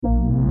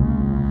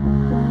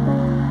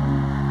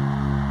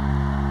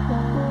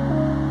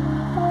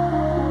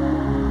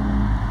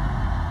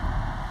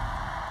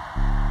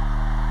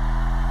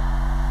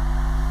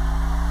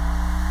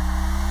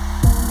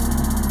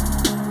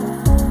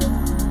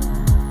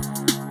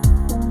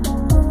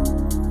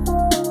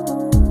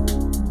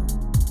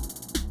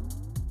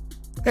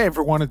Hey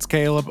everyone, it's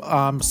Caleb.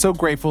 I'm so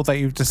grateful that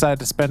you've decided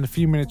to spend a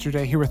few minutes of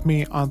your day here with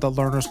me on the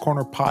Learner's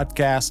Corner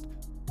podcast.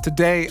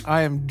 Today,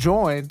 I am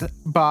joined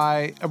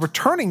by a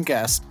returning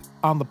guest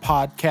on the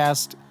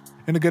podcast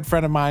and a good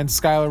friend of mine,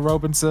 Skyler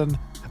Roberson.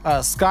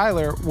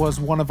 Skyler was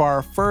one of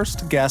our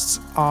first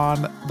guests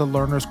on the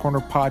Learner's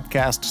Corner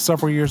podcast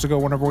several years ago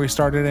whenever we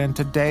started, and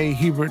today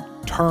he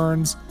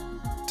returns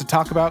to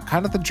talk about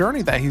kind of the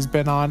journey that he's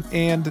been on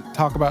and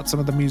talk about some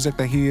of the music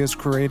that he has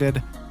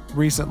created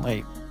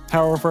recently.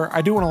 However,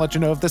 I do want to let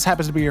you know if this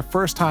happens to be your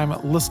first time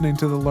listening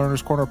to the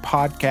Learner's Corner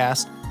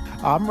podcast,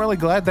 I'm really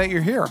glad that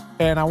you're here.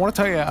 And I want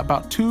to tell you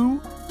about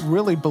two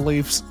really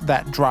beliefs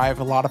that drive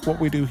a lot of what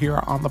we do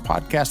here on the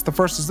podcast. The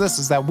first is this,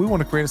 is that we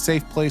want to create a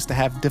safe place to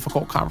have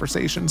difficult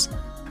conversations.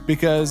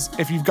 Because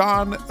if you've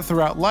gone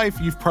throughout life,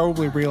 you've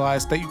probably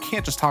realized that you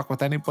can't just talk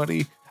with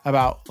anybody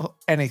about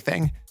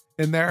anything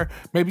in there.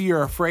 Maybe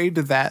you're afraid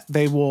that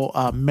they will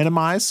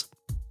minimize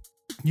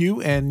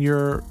you and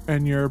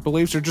your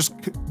beliefs, or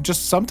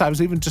just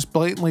sometimes even just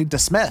blatantly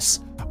dismiss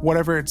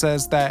whatever it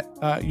says that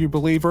you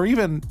believe, or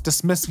even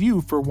dismiss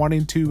you for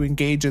wanting to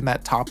engage in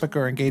that topic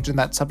or engage in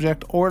that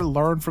subject or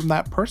learn from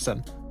that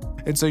person.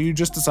 And so you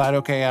just decide,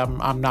 okay,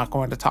 I'm not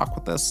going to talk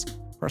with this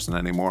person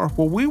anymore.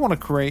 Well, we want to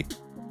create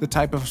the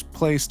type of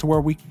place to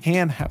where we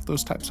can have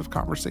those types of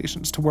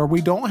conversations, to where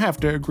we don't have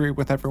to agree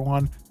with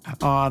everyone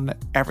on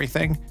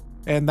everything,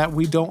 and that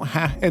we don't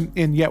have,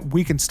 and yet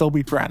we can still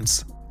be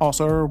friends.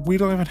 Also, or we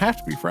don't even have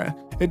to be friends.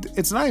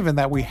 It's not even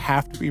that we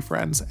have to be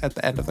friends at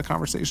the end of the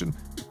conversation,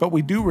 but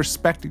we do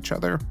respect each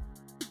other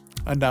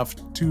enough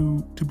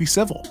to be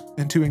civil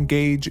and to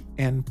engage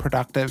in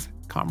productive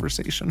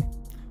conversation.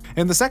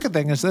 And the second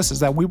thing is this, is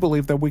that we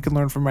believe that we can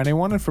learn from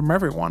anyone and from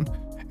everyone,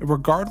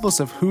 regardless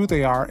of who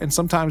they are. And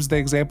sometimes the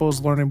example is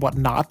learning what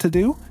not to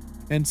do.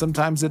 And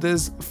sometimes it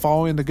is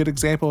following the good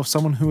example of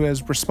someone who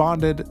has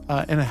responded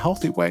in a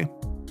healthy way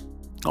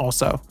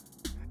also.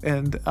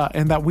 And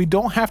that we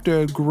don't have to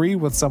agree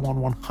with someone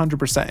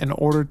 100% in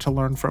order to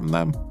learn from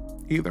them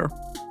either.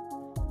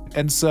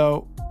 And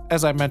so,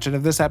 as I mentioned,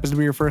 if this happens to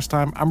be your first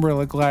time, I'm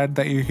really glad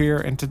that you're here.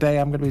 And today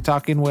I'm going to be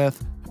talking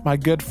with my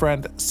good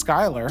friend,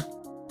 Skyler.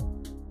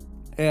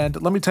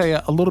 And let me tell you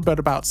a little bit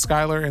about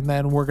Skyler, and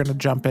then we're going to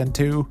jump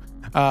into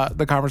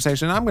the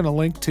conversation. I'm going to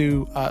link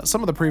to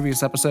some of the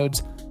previous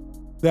episodes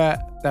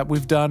that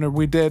we've done, or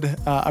we did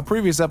a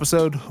previous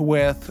episode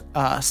with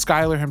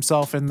Skyler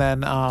himself, and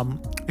then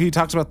he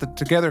talks about the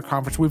Together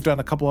Conference. We've done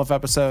a couple of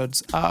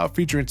episodes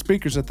featuring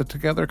speakers at the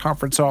Together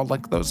Conference, so I'll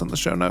link those in the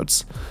show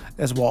notes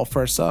as well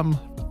for some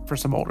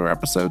older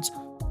episodes.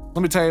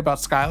 Let me tell you about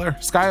Skyler.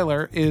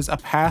 Skyler is a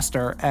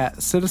pastor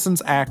at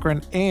Citizens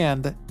Akron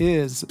and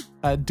is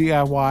a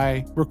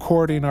DIY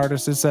recording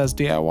artist. It says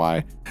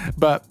DIY,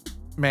 but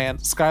man,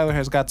 Skyler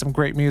has got some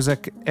great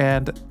music,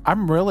 and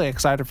I'm really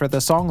excited for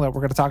this song that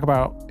we're going to talk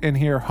about in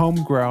here,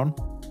 Homegrown.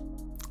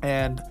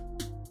 And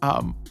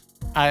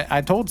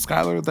I told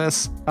Skyler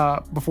this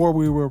before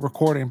we were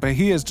recording, but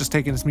he is just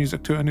taking his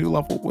music to a new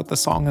level with the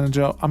song, and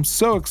I'm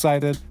so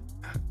excited.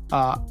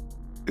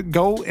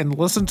 Go and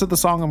listen to the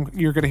song.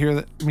 You're going to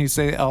hear me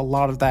say a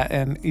lot of that,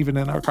 and even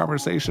in our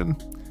conversation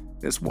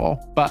as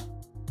well. But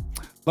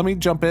let me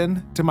jump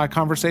in to my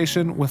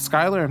conversation with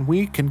Skyler, and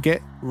we can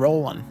get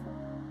rolling.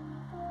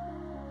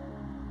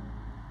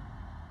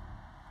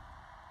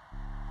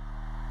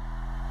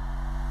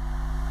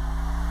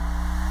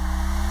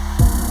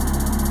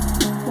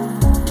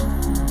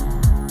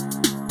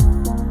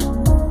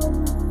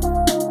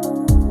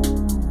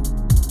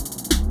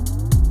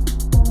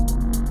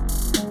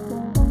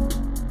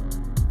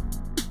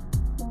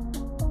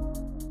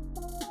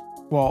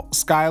 Well,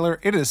 Skyler,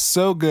 it is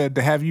so good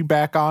to have you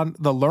back on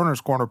the Learner's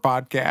Corner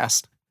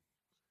podcast.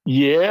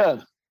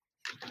 Yeah,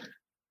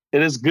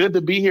 it is good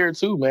to be here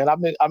too, man.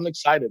 I'm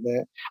excited,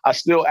 man. I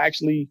still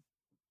actually,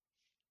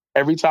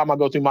 every time I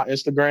go through my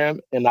Instagram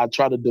and I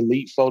try to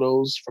delete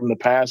photos from the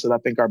past that I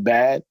think are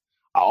bad,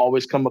 I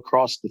always come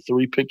across the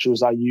 3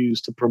 pictures I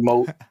used to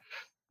promote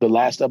the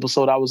last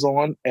episode I was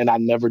on, and I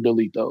never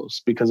delete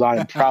those because I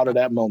am proud of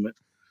that moment.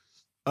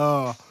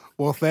 Oh,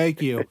 well, thank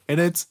you. And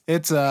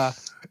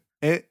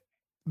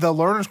the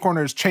Learner's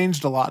Corner has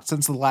changed a lot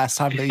since the last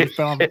time that you've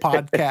been on the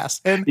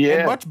podcast, and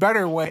in much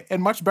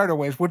better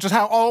ways, which is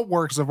how all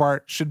works of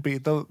art should be.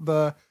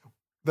 The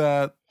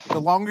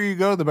longer you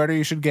go, the better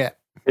you should get.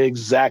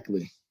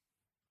 Exactly.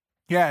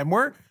 Yeah, and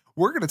we're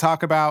going to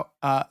talk about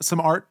some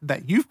art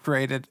that you've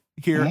created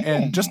here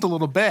in just a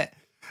little bit.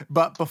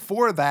 But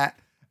before that,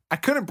 I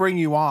couldn't bring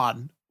you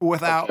on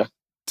without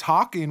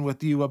talking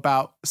with you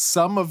about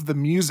some of the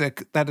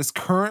music that is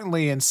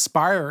currently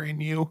inspiring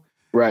you.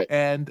 Right.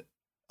 And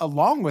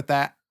along with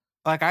that,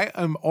 like, I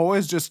am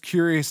always just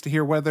curious to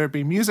hear, whether it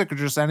be music or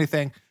just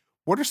anything,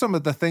 what are some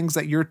of the things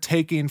that you're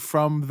taking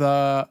from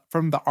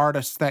the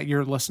artists that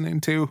you're listening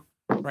to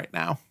right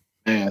now?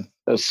 Man,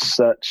 that's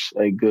such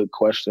a good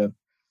question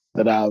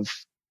that I've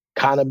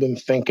kind of been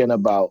thinking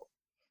about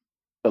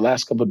the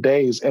last couple of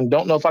days and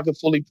don't know if I could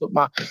fully put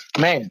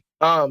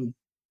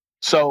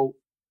so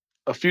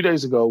a few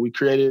days ago, we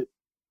created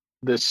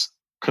this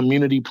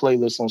community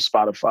playlist on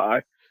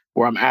Spotify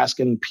where I'm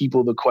asking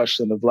people the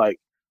question of like,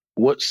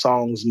 what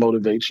songs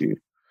motivate you?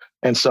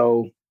 And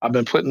so I've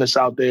been putting this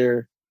out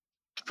there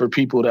for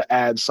people to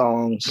add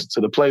songs to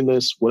the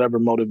playlist, whatever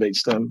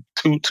motivates them.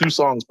 Two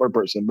songs per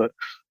person, but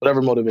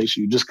whatever motivates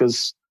you. Just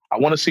because I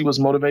want to see what's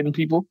motivating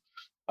people,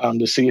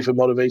 to see if it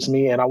motivates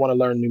me, and I want to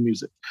learn new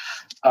music.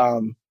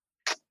 Um,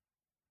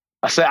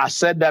 I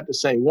said that to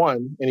say,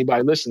 one,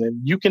 anybody listening,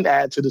 you can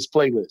add to this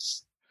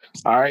playlist.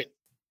 All right.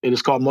 It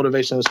is called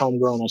Motivation is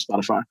Homegrown on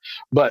Spotify.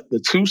 But the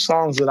two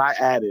songs that I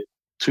added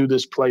to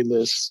this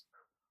playlist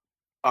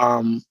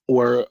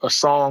were a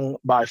song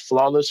by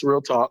Flawless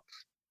Real Talk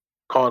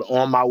called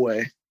On My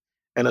Way,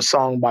 and a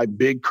song by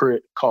Big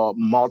Crit called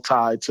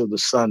Multi Till the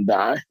Sun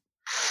Die.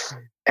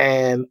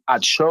 And I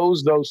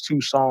chose those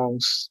two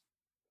songs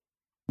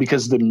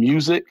because the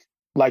music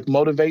like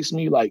motivates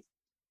me. Like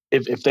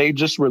if they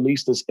just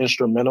released as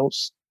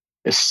instrumentals,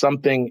 it's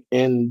something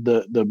in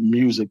the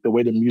music, the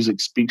way the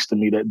music speaks to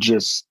me that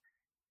just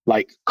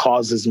like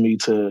causes me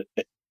to,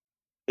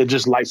 it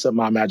just lights up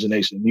my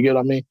imagination. You get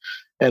what I mean?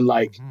 And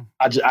like,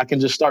 I can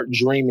just start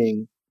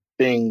dreaming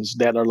things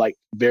that are like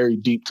very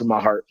deep to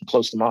my heart,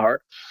 close to my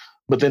heart.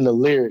 But then the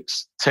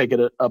lyrics take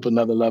it up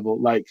another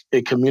level. Like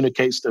it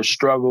communicates their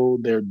struggle,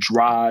 their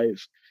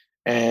drive,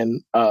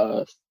 and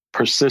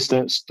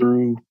persistence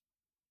through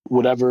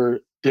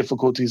whatever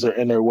difficulties are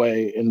in their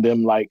way, and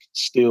them like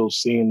still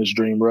seeing this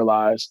dream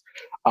realized.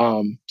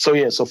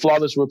 So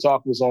Flawless Real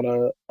Talk was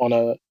uh,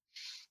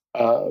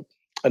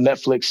 a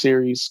Netflix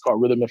series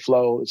called Rhythm and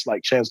Flow. It's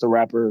like Chance the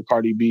Rapper,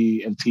 Cardi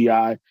B, and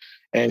T.I.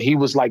 And he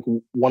was like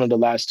one of the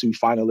last two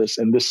finalists.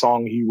 And this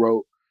song he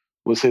wrote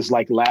was his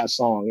like last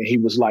song. And he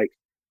was like,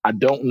 I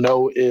don't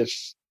know if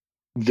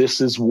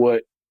this is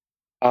what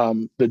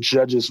the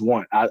judges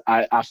want.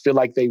 I feel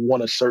like they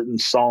want a certain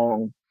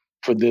song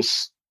for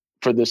this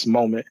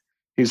moment.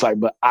 He's like,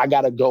 but I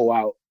gotta go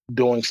out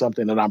doing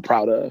something that I'm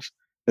proud of.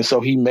 And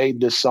so he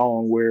made this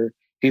song where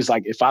he's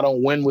like, if I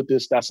don't win with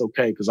this, that's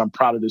okay, because I'm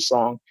proud of this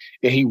song.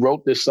 And he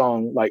wrote this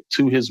song like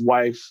to his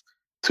wife,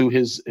 to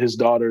his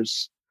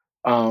daughters,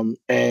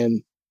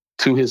 and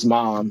to his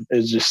mom,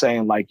 is just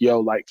saying like, yo,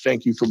 like,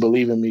 thank you for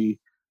believing me.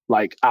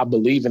 Like, I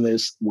believe in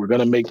this. We're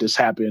gonna make this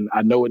happen.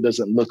 I know it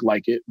doesn't look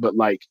like it, but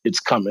like it's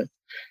coming.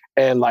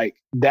 And like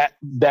that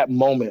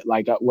moment,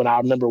 like when I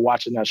remember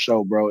watching that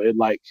show, bro, it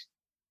like,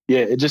 yeah,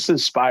 it just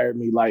inspired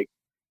me. Like,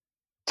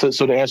 to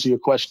answer your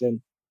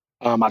question,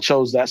 I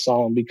chose that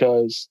song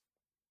because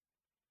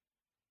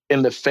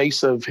in the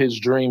face of his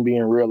dream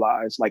being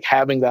realized, like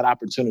having that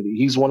opportunity,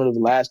 he's one of the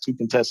last two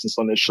contestants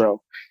on this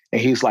show,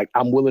 and he's like,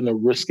 I'm willing to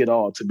risk it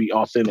all to be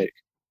authentic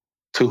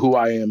to who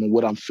I am and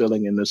what I'm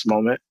feeling in this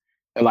moment.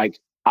 And like,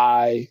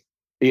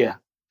 yeah,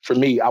 for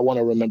me, I want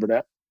to remember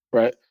that,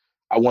 right?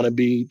 I want to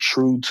be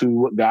true to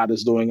what God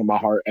is doing in my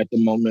heart at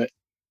the moment,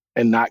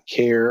 and not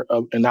care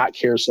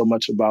so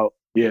much about,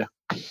 yeah,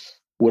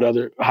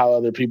 how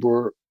other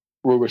people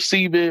will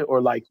receive it, or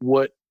like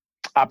what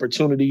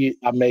opportunity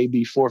I may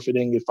be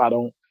forfeiting if I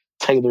don't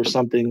tailor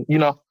something,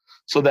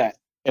 so that.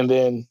 And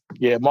then,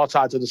 yeah,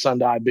 Multi to the Sun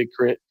Die, Big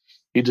Crit.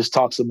 He just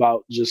talks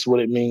about just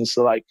what it means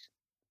to like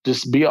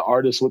just be an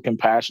artist with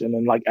compassion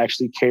and like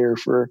actually care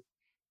for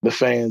the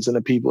fans and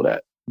the people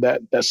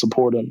that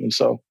support him. And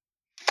so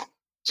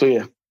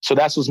yeah, so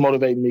that's what's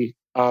motivating me.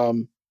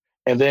 And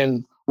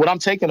then what I'm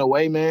taking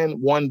away,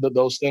 man,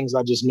 those things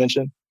I just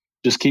mentioned,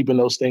 just keeping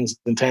those things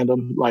in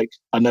tandem. Like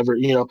I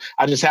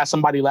just had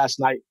somebody last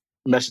night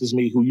message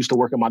me who used to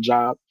work at my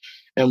job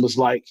and was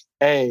like,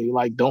 hey,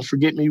 like, don't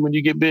forget me when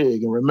you get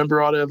big and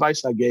remember all the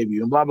advice I gave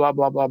you and blah, blah,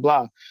 blah, blah,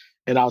 blah.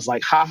 And I was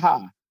like, ha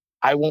ha,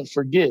 I won't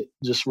forget.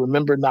 Just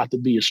remember not to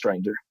be a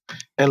stranger.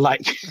 And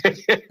like,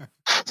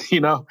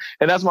 and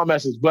that's my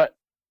message. But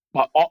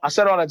I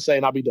said all that to say,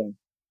 and I'll be done.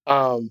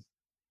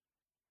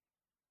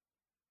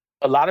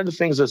 A lot of the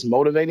things that's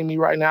motivating me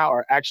right now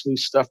are actually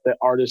stuff that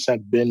artists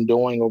have been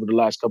doing over the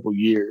last couple of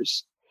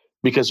years.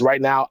 Because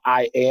right now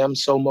I am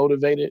so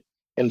motivated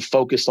and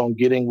focused on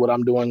getting what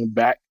I'm doing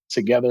back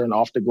together and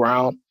off the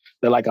ground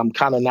that like I'm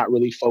kind of not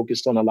really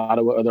focused on a lot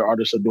of what other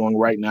artists are doing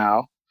right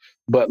now.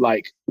 But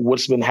like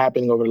what's been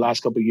happening over the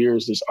last couple of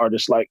years, there's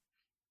artists like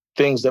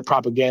things that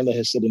propaganda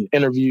has said in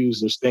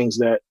interviews. There's things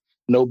that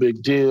No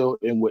Big Deal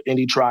and what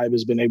Indie Tribe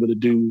has been able to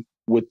do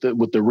with the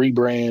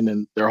rebrand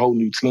and their whole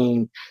new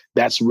team.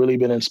 That's really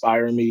been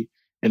inspiring me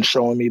and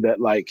showing me that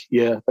like,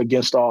 yeah,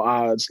 against all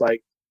odds,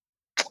 like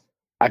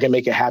I can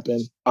make it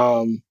happen.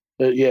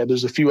 Yeah,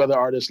 there's a few other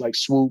artists like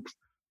Swoop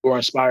who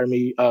inspire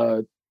me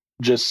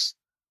just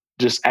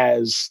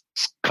as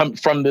come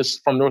from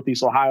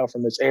Northeast Ohio,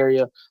 from this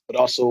area, but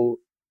also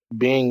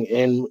being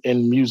in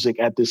music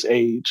at this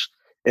age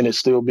and it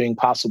still being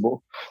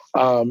possible.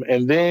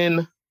 And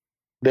then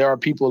there are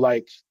people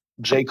like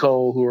J.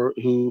 Cole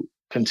who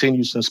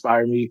continues to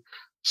inspire me.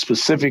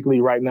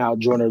 Specifically right now,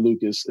 Joyner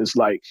Lucas is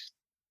like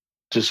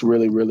just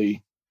really,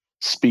 really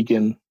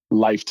speaking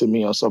life to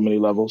me on so many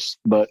levels.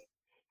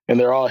 And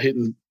they're all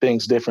hitting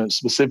things different.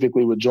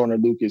 Specifically with Joyner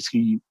Lucas,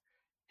 he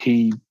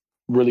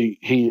really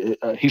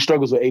he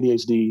struggles with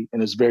ADHD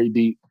and is very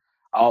deep.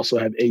 I also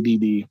have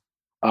ADD,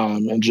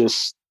 and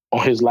just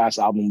on his last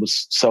album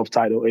was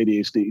self-titled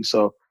ADHD.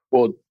 So,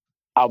 well,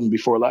 album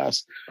before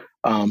last.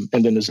 And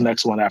then this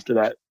next one after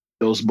that,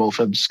 those both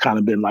have just kind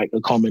of been like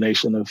a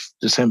culmination of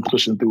just him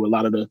pushing through a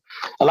lot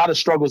of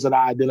struggles that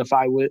I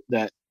identify with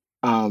that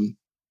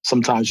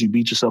sometimes you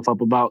beat yourself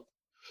up about.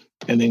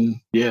 And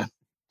then, yeah.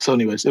 So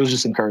anyways, it was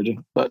just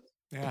encouraging, but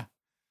yeah.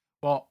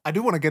 Well, I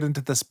do want to get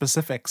into the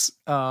specifics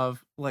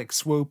of like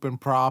Swoop and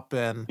Prop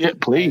and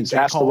please J.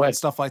 ask Cole away. and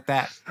stuff like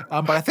that.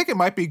 But I think it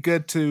might be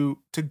good to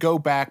go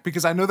back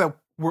because I know that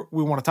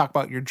we want to talk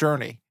about your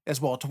journey as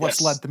well to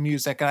what's led the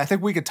music, and I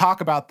think we could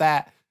talk about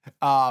that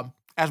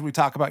as we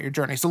talk about your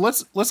journey. So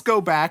let's go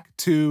back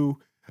to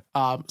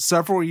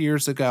several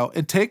years ago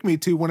and take me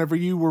to whenever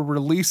you were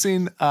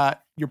releasing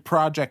your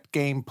project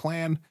Game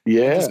Plan.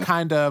 Yeah, and just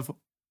kind of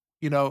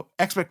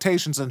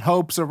expectations and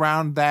hopes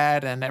around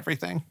that and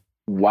everything.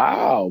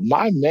 Wow,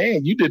 my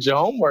man, you did your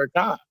homework,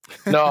 huh?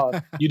 No,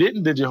 you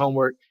didn't did your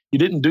homework. You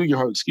didn't do your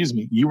homework, excuse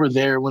me. You were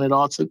there when it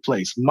all took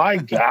place. My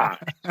God,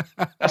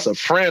 that's a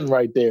friend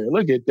right there.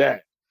 Look at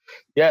that.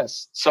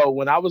 Yes. So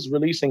when I was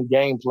releasing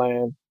Game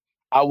Plan,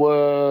 I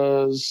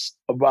was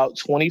about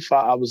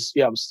 25.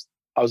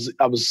 I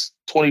was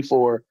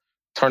 24,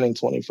 turning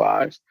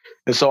 25.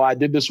 And so I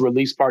did this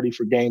release party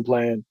for Game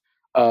Plan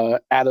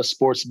at a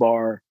sports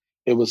bar.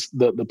 It was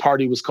the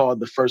party was called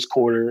the First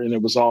Quarter, and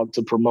it was all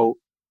to promote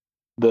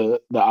the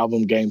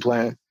album Game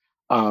Plan.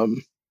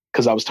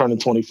 Because I was turning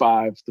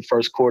 25, the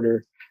First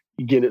Quarter,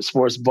 you get it,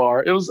 sports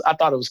bar. I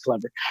thought it was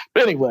clever.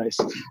 But anyways,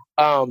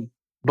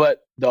 but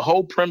the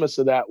whole premise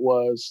of that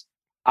was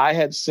I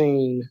had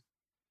seen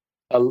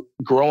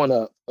growing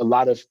up a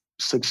lot of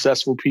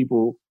successful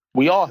people.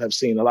 We all have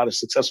seen a lot of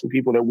successful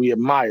people that we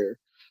admire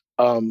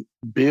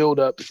build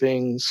up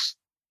things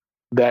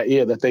that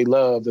they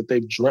love, that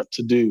they've dreamt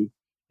to do,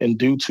 and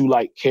due to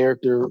like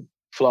character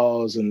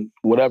flaws and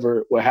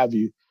whatever, what have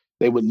you,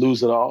 they would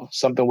lose it all.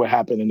 Something would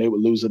happen and they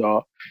would lose it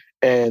all.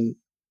 And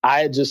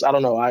I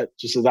don't know, as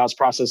I was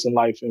processing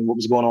life and what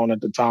was going on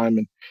at the time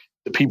and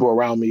the people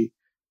around me,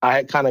 I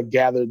had kind of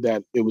gathered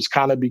that it was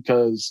kind of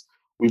because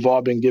we've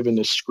all been given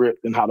this script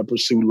and how to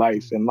pursue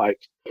life. And like,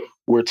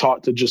 we're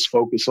taught to just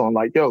focus on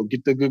like, yo,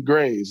 get the good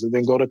grades and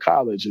then go to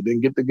college and then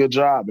get the good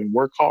job and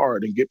work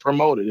hard and get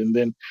promoted. And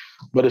then,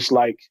 but it's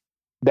like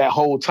that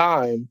whole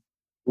time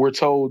we're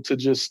told to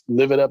just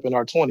live it up in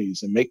our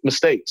 20s and make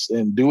mistakes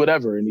and do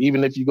whatever. And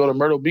even if you go to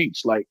Myrtle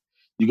Beach, like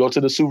you go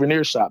to the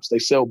souvenir shops, they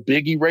sell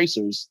big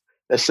erasers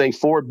that say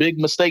 4 big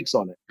mistakes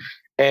on it.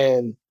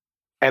 And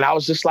I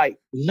was just like,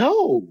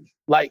 no,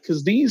 like,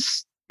 because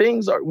these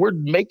things we're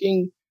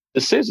making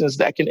decisions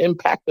that can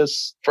impact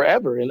us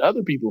forever and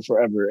other people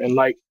forever. And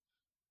like,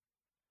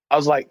 I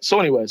was like, so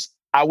anyways,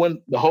 the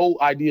whole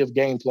idea of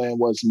Game Plan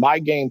was my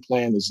game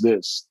plan is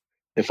this.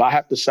 If I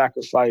have to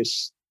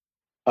sacrifice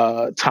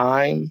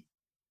time,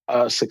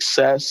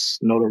 success,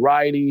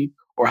 notoriety,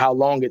 or how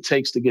long it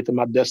takes to get to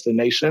my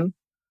destination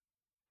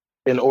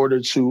in order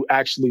to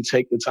actually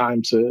take the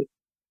time to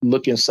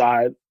look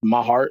inside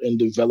my heart and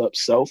develop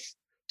self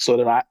so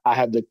that I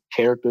have the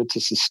character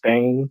to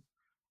sustain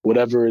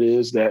whatever it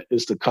is that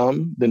is to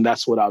come, then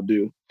that's what I'll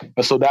do.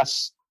 And so that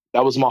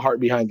was my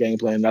heart behind Game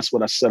Plan. That's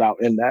what I set out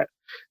in that.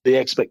 The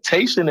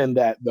expectation in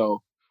that,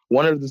 though,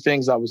 one of the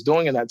things I was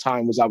doing in that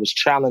time was I was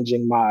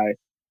challenging my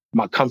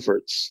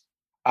comforts.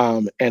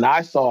 And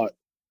I thought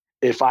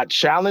if I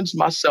challenged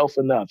myself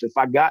enough, if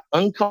I got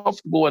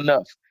uncomfortable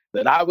enough,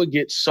 that I would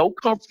get so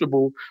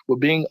comfortable with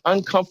being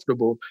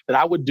uncomfortable that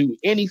I would do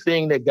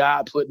anything that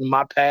God put in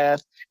my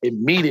path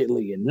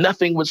immediately and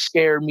nothing would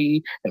scare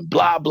me and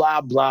blah,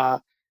 blah, blah.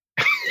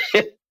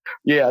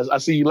 Yeah, I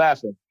see you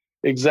laughing.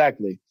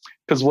 Exactly.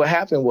 Because what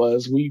happened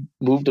was we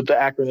moved up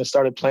to Akron and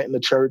started planting the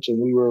church, and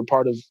we were a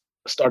part of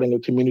starting a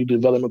community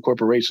development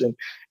corporation.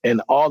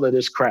 And all of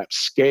this crap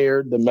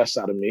scared the mess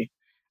out of me.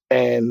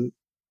 And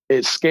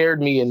it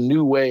scared me in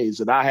new ways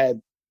that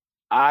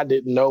I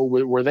didn't know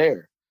were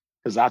there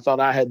because I thought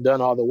I had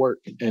done all the work.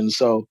 And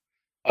so,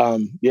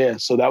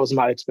 so that was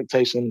my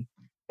expectation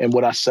and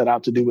what I set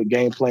out to do with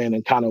Game Plan,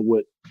 and kind of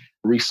what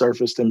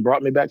resurfaced and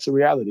brought me back to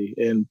reality.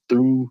 And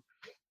through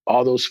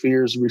all those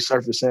fears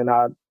resurfacing,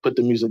 I put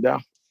the music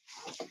down.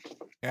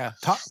 Yeah.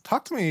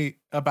 Talk to me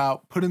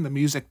about putting the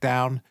music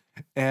down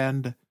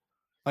and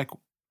like,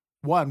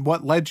 one,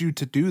 what led you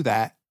to do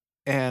that?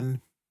 And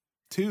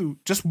two,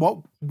 just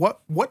what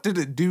did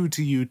it do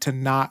to you to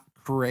not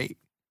create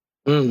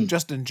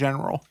just in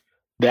general?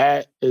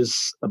 That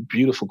is a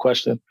beautiful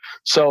question.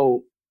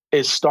 So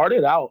it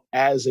started out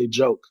as a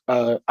joke.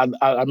 I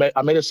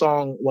made a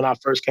song when I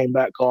first came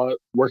back called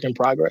Work in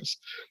Progress.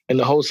 And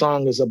the whole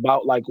song is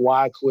about like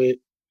why I quit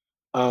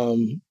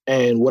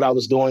and what I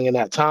was doing in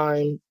that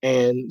time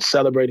and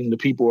celebrating the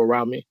people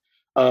around me.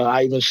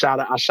 I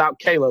shout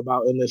Caleb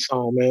out in this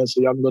song, man.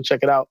 So y'all can go check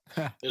it out.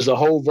 There's a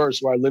whole verse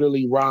where I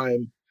literally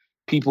rhyme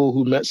people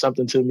who meant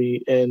something to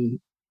me, and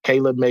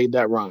Caleb made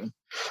that rhyme.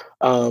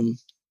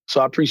 So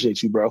I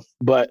appreciate you, bro.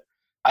 But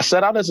I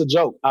set out as a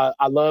joke.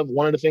 I love,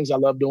 one of the things I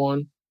love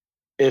doing,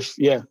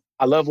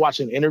 I love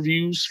watching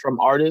interviews from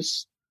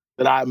artists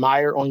that I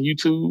admire on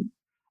YouTube.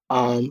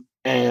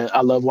 and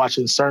I love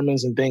watching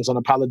sermons and things on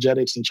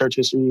apologetics and church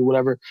history or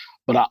whatever.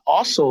 But I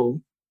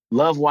also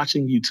love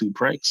watching YouTube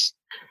pranks.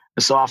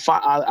 And so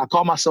I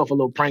call myself a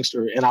little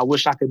prankster, and I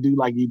wish I could do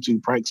like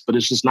YouTube pranks, but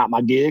it's just not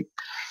my gig.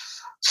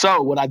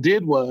 So what I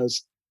did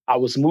was I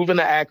was moving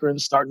to Akron,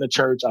 starting a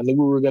church. I knew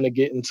we were going to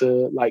get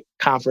into like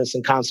conference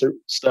and concert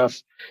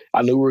stuff.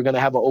 I knew we were going to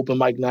have an open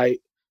mic night.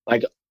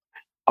 Like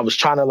I was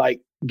trying to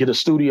like get a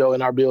studio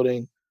in our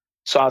building.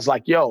 So I was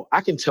like, yo,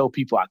 I can tell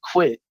people I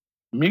quit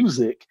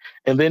music,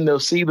 and then they'll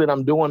see that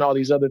I'm doing all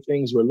these other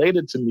things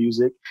related to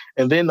music.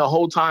 And then the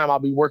whole time I'll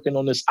be working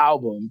on this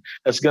album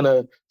that's going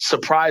to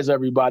surprise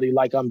everybody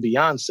like I'm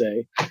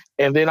Beyonce.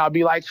 And then I'll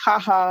be like,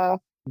 haha,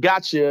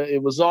 gotcha.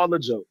 It was all a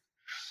joke.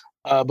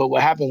 But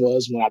what happened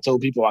was when I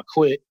told people I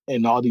quit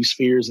and all these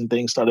fears and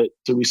things started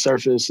to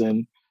resurface,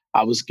 and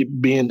I was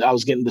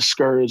getting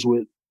discouraged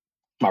with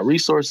my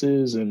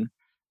resources and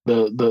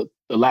the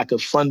lack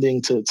of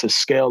funding to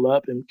scale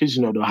up. And because,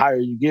 you know, the higher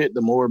you get,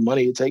 the more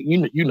money it takes,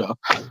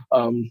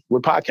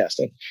 with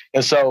podcasting.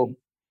 And so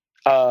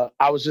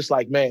I was just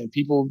like, man,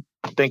 people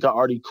think I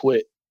already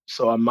quit,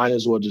 so I might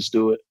as well just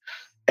do it.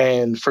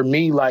 And for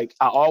me, like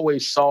I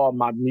always saw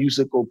my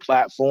musical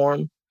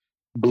platform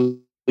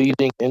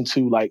bleeding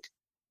into like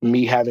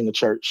me having a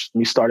church,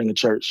 me starting a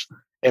church.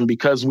 And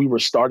because we were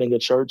starting a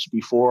church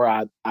before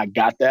I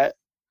got that,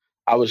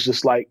 I was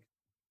just like,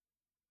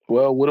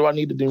 well, what do I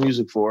need to do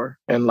music for?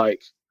 And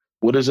like,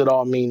 what does it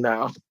all mean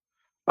now?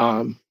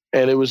 And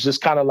it was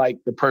just kind of like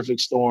the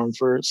perfect storm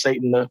for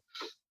Satan to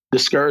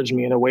discourage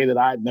me in a way that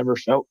I had never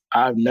felt.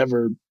 I've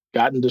never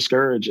gotten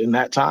discouraged in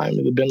that time.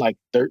 It had been like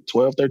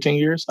 12, 13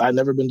 years. I'd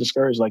never been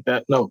discouraged like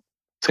that. No,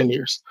 10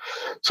 years.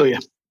 So yeah.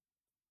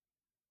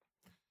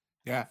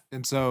 Yeah.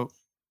 And so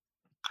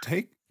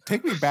take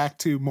me back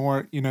to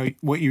more, you know,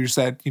 what you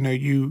said, you know,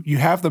 you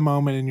have the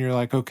moment and you're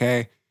like,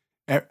 okay,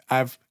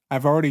 I've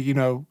already, you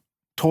know,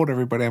 told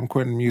everybody I'm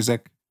quitting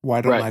music.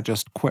 Why don't Right. I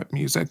just quit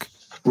music?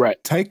 Right.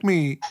 Take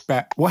me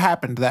back. What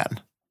happened then?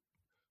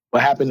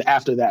 What happened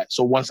after that?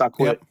 So once I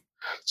quit. Yep.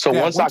 So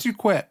once you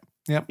quit.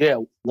 Yep. Yeah.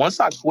 Once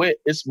I quit,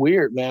 it's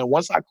weird, man.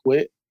 Once I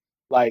quit,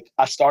 like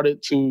I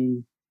started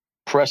to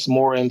press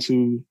more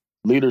into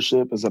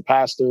leadership as a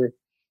pastor,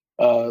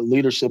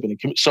 leadership in the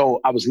community. So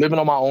I was living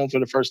on my own for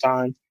the first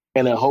time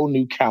in a whole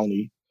new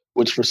county,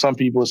 which for some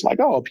people it's like,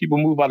 oh, people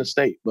move out of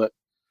state. But,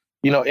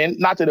 you know, and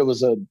not that it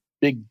was a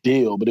big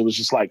deal, but it was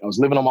just like I was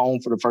living on my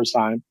own for the first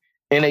time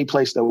in a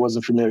place that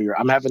wasn't familiar.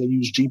 I'm having to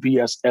use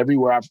GPS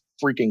everywhere I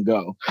freaking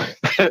go.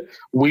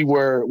 we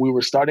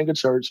were starting a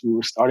church. We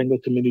were starting a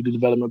community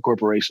development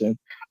corporation.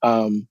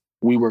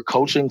 We were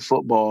coaching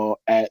football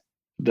at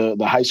the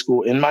high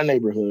school in my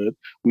neighborhood.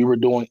 We were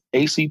doing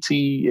ACT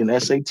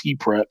and SAT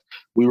prep.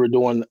 We were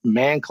doing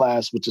man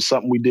class, which is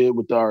something we did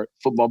with our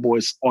football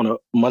boys on a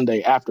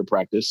Monday after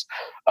practice.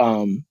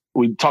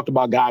 We talked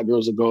about God,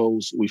 girls, and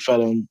goals. We fed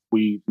them.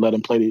 We let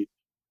them play the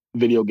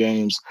video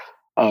games,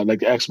 like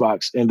the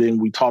Xbox, and then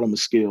we taught them a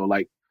skill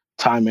like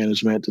time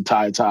management, to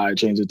tie a tie,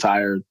 change a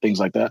tire, things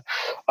like that.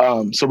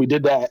 So we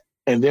did that,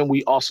 and then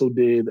we also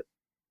did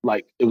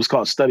like it was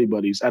called study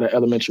buddies at an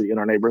elementary in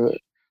our neighborhood.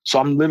 So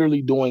I'm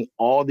literally doing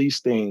all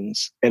these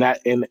things, and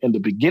in the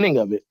beginning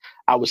of it,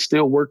 I was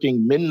still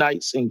working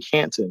midnights in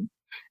Canton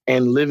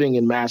and living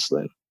in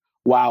Massillon,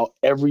 while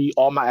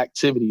all my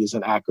activity is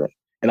in Akron.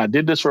 And I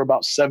did this for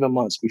about 7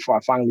 months before I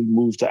finally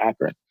moved to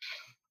Akron.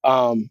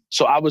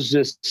 So I was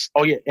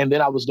and then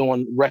I was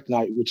doing rec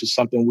night, which is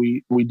something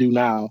we do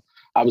now.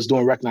 I was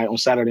doing rec night on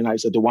Saturday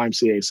nights at the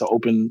YMCA, so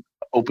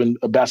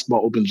a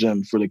basketball open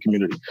gym for the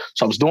community.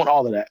 So I was doing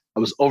all of that. I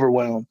was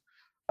overwhelmed.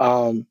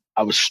 I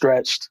was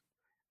stretched,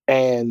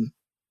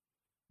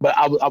 but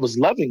I was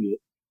loving it,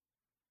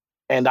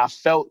 and I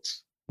felt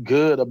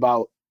good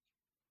about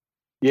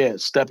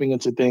stepping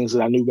into things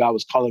that I knew God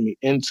was calling me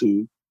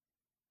into.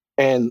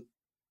 And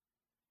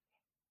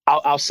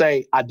I'll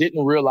say I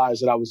didn't realize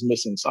that I was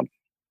missing something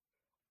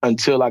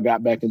until I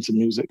got back into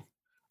music.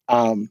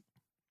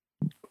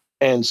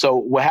 And so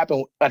what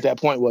happened at that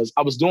point was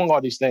I was doing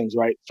all these things,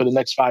 right? For the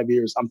next 5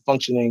 years, I'm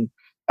functioning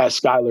as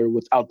Skyler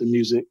without the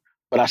music,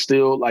 but I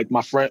still, like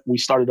my friend, we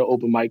started an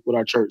open mic with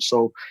our church.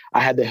 So I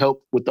had to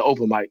help with the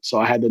open mic. So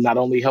I had to not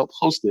only help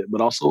host it,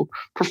 but also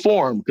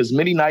perform, because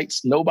many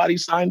nights nobody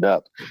signed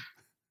up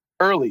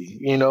early,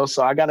 you know?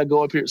 So I got to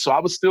go up here. So I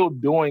was still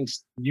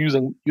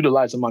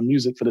utilizing my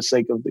music for the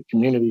sake of the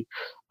community.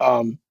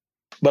 But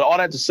all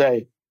that to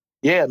say,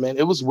 yeah, man,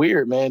 it was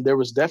weird, man. There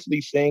was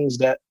definitely things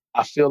that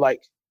I feel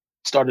like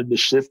started to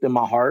shift in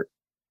my heart.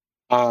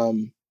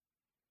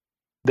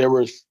 There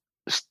were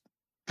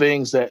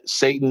things that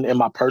Satan in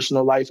my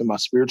personal life and my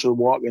spiritual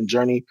walk and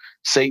journey,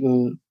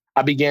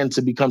 I began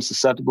to become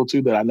susceptible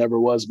to that I never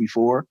was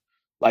before,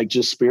 like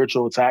just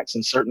spiritual attacks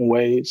in certain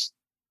ways.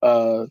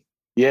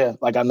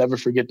 Like I never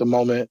forget the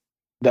moment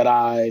that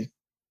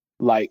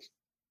like,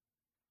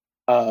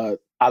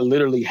 I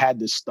literally had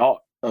this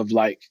thought of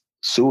like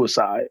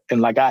suicide, and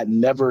like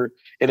and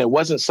it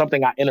wasn't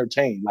something I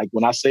entertained. Like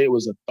when I say it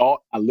was a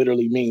thought, I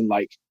literally mean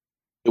like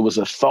it was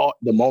a thought,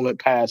 the moment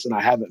passed, and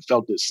I haven't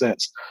felt it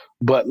since.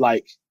 But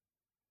like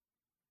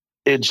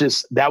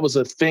that was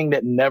a thing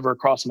that never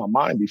crossed my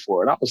mind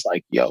before. And I was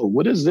like, yo,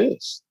 what is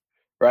this?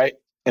 Right.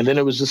 And then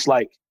it was just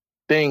like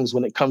things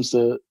when it comes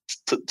to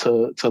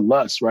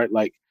lust, right?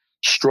 Like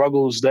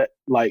struggles that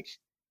like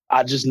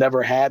I just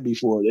never had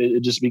before.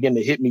 It just began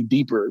to hit me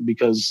deeper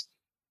because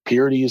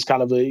purity is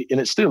kind of and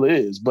it still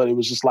is, but it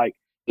was just like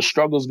the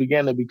struggles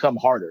began to become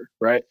harder.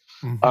 Right.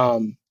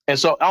 Mm-hmm. And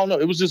so I don't know,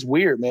 it was just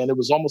weird, man. It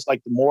was almost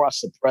like the more I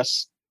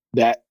suppress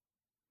that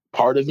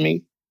part of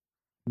me,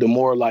 the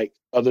more like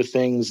other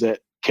things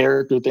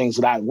character things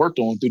that I had worked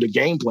on through the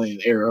game plan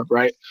era,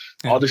 right?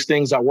 Yeah. All these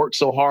things I worked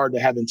so hard to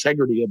have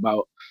integrity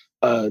about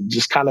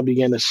just kind of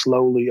began to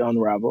slowly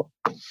unravel.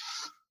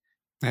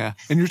 Yeah.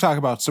 And you're talking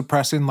about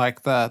suppressing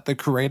like the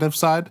creative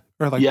side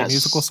or like the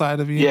musical side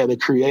of you? Yeah, the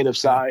creative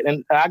side.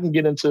 And I can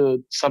get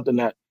into something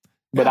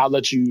but I'll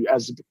let you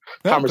as the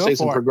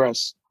conversation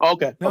progress.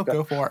 Okay. No, okay.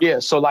 Go for it. Yeah.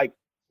 So like,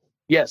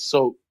 yes.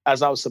 So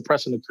as I was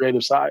suppressing the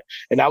creative side,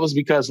 and that was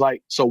because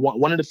like, so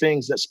one of the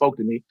things that spoke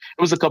to me,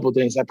 it was a couple of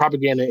things. That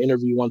propaganda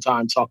interview one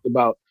time talked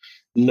about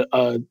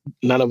none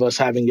of us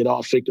having it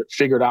all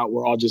figured out.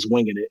 We're all just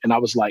winging it. And I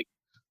was like,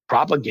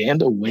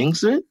 propaganda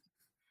wings it?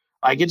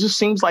 Like, it just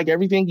seems like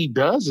everything he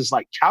does is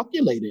like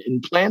calculated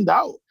and planned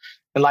out.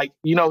 And like,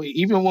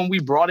 even when we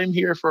brought him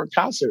here for a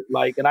concert,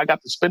 like, and I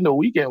got to spend the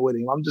weekend with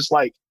him, I'm just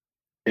like,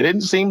 it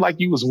didn't seem like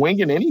he was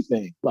winging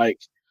anything. Like,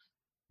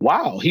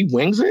 wow, he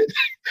wings it?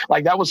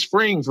 Like, that was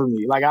freeing for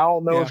me. Like, I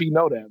don't know if he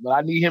know that, but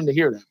I need him to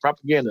hear that.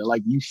 Propaganda,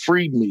 like, you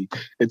freed me.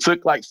 It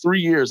took like 3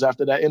 years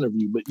after that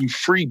interview, but you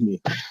freed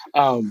me.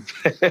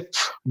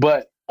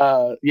 But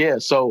yeah,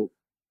 so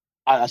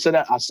I said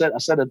at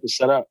the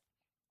setup,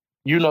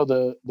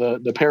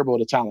 the parable of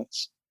the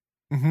talents.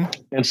 Mm-hmm.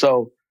 And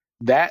so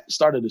that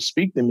started to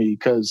speak to me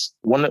because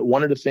one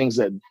of the things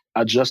that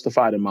I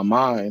justified in my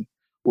mind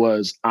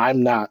was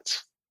I'm not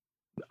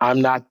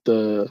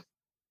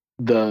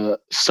the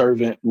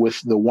servant with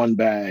the one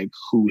bag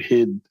who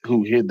hid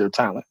their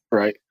talent,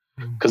 right?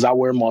 Because I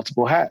wear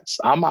multiple hats.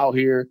 I'm out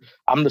here,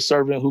 I'm the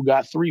servant who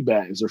got 3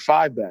 bags or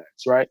 5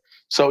 bags, right?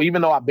 So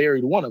even though I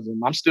buried one of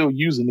them, I'm still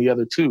using the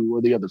other 2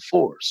 or the other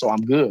 4. So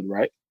I'm good,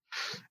 right?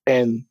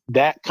 And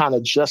that kind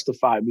of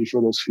justified me for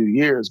those few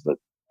years. But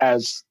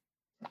as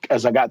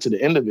I got to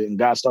the end of it and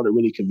God started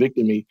really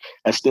convicting me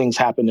as things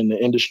happened in the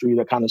industry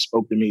that kind of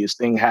spoke to me, as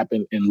things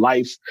happened in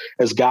life,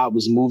 as God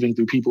was moving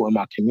through people in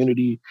my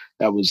community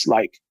that was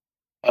like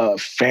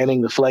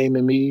fanning the flame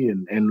in me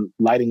and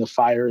lighting a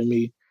fire in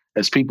me,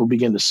 as people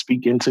began to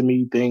speak into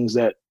me, things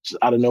that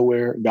out of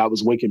nowhere, God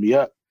was waking me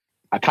up.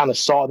 I kind of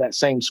saw that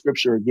same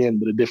scripture again,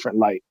 but a different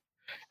light.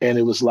 And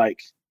it was like,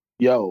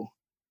 yo,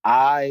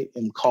 I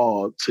am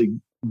called to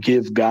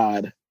give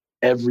God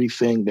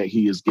everything that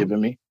he has given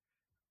me,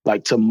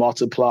 like to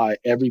multiply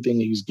everything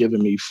he's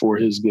given me for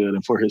his good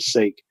and for his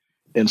sake.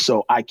 And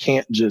so I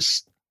can't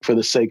just, for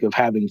the sake of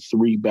having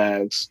 3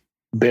 bags,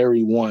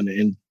 bury one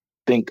and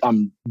think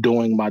I'm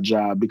doing my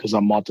job because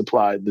I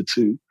multiplied the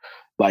 2.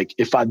 Like,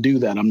 if I do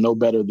that, I'm no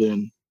better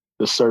than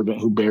the servant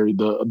who buried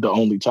the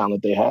only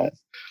talent they had.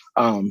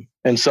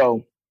 And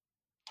so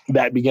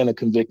that began to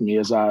convict me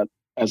as I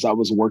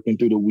was working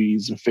through the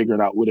weeds and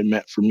figuring out what it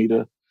meant for me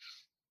to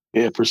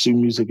pursue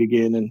music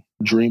again and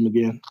dream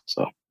again.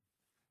 So,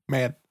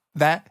 man,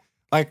 that,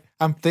 like,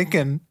 I'm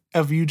thinking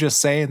of you just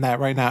saying that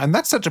right now, and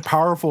that's such a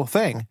powerful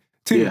thing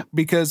too,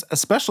 because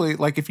especially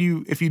like if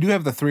you do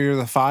have the 3 or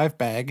the 5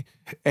 bag,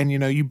 and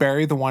you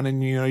bury the one,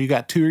 and you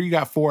got 2 or you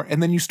got 4,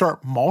 and then you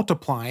start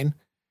multiplying,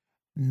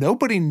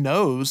 nobody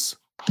knows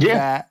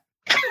that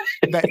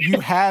you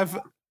have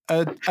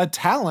a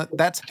talent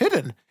that's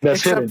hidden,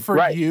 except for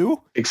right.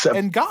 you,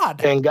 and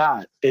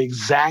God.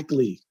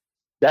 Exactly.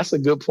 That's a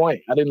good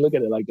point. I didn't look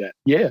at it like that.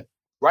 Yeah.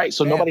 Right.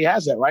 So nobody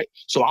has that, right?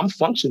 So I'm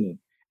functioning.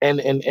 And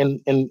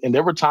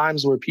there were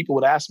times where people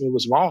would ask me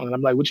what's wrong. And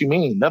I'm like, what you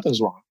mean? Nothing's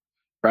wrong.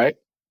 Right.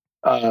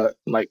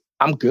 Like,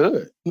 I'm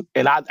good.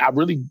 And I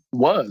really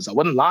was. I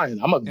wasn't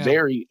lying. I'm a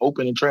very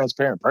open and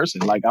transparent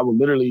person. Like, I would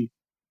literally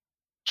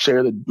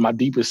share my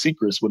deepest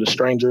secrets with a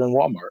stranger in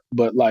Walmart.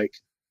 But like,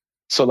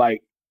 so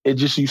like, it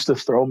just used to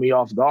throw me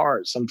off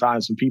guard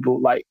sometimes when people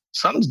like,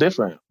 something's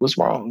different. What's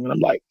wrong? And I'm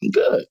like, I'm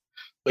good.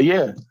 But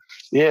yeah,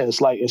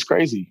 it's like, it's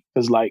crazy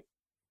because like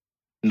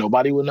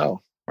nobody would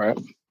know, right?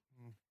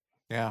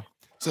 Yeah.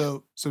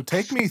 So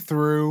take me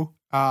through,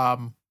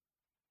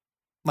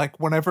 like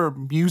whenever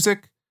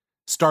music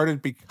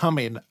started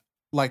becoming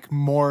like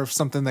more of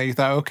something that you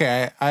thought,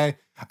 okay,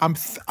 I'm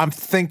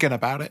thinking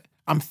about it.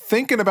 I'm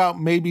thinking about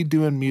maybe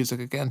doing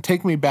music again.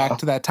 Take me back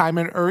to that time,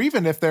 or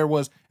even if there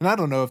was, and I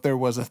don't know if there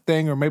was a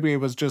thing, or maybe it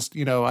was just,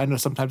 I know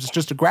sometimes it's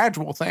just a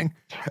gradual thing,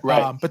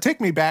 right? But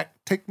take me back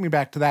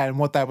to that and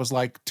what that was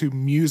like to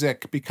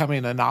music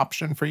becoming an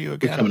option for you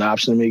again. Becoming an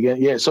option to me again,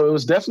 yeah. So it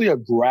was definitely a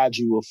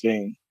gradual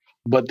thing,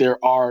 but there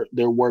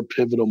were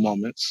pivotal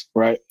moments,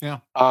 right? Yeah.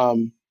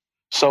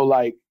 So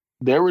like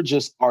there were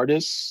just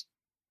artists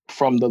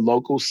from the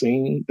local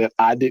scene that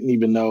I didn't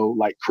even know,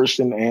 like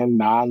Christian and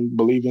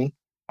non-believing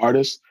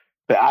artists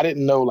that I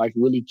didn't know like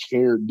really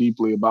cared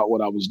deeply about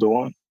what I was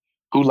doing,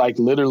 who like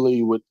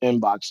literally would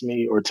inbox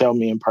me or tell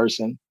me in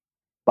person,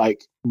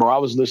 Like, bro, I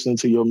was listening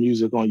to your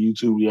music on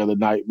YouTube the other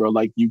night, bro.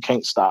 Like, you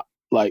can't stop.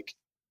 Like,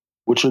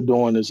 what you're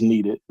doing is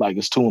needed. Like,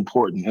 it's too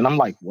important. And I'm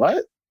like,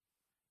 what?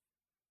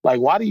 Like,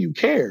 why do you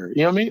care?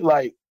 You know what I mean?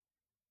 Like,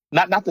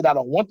 not that I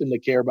don't want them to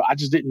care, but I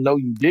just didn't know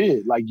you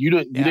did. Like, you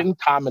didn't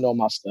comment on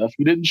my stuff.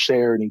 You didn't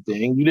share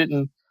anything. You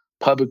didn't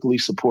publicly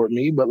support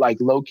me, but like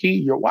low key,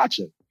 you're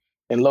watching.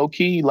 And low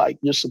key, like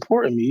you're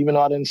supporting me, even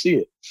though I didn't see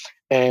it.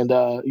 And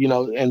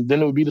and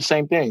then it would be the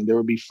same thing. There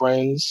would be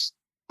friends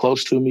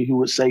close to me who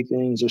would say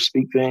things or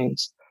speak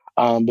things.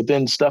 But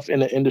then stuff in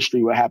the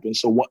industry would happen.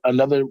 So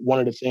another one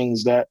of the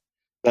things that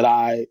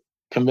I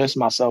convinced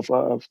myself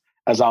of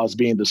as I was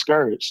being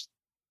discouraged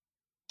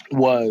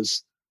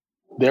was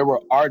there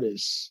were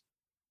artists.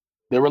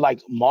 There were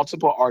like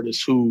multiple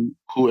artists who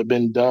had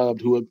been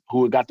dubbed, who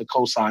had got the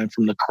cosign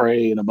from the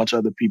Cray and a bunch of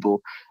other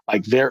people.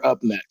 Like they're up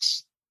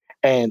next,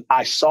 and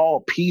I saw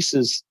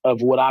pieces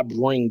of what I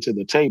bring to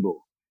the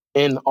table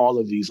in all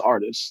of these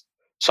artists.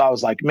 So I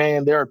was like,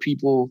 man, there are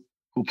people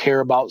who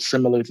care about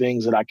similar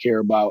things that I care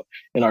about,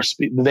 and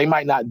they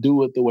might not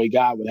do it the way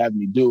God would have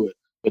me do it,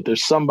 but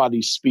there's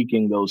somebody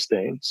speaking those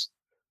things.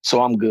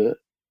 So I'm good.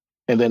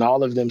 And then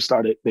all of them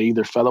they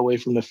either fell away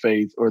from the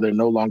faith or they're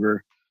no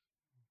longer,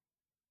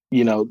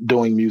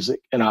 doing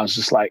music. And I was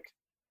just like,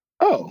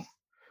 oh,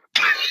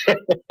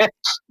 it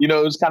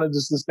was kind of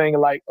just this thing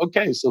of like,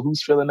 okay, so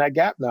who's filling that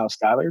gap now,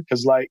 Skyler?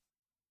 Because like,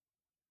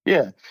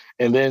 yeah.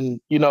 And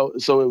then,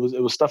 so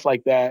it was stuff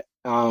like that.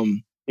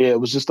 Yeah, it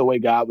was just the way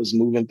God was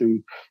moving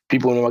through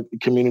people in the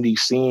community,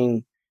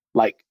 seeing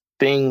like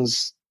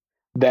things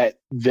that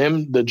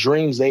the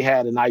dreams they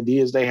had and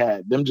ideas they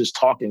had, them just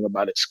talking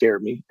about it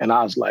scared me. And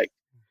I was like,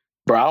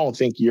 bro, I don't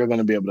think you're going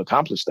to be able to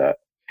accomplish that.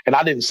 And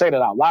I didn't say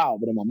that out loud,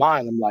 but in my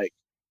mind, I'm like,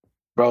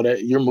 bro,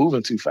 that you're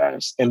moving too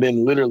fast. And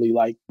then literally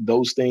like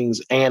those things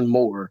and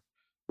more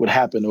would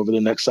happen over the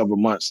next several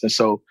months. And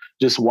so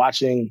just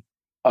watching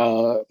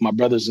my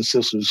brothers and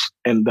sisters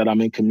and that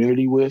I'm in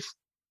community with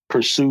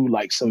pursue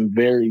like some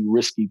very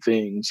risky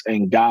things,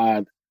 and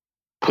God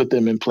put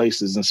them in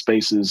places and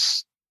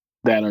spaces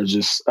that are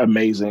just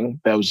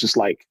amazing. That was just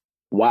like,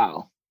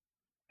 wow.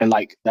 And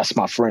like, that's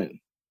my friend.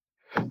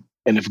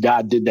 And if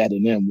God did that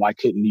in them, why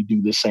couldn't he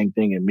do the same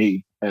thing in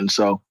me? And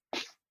so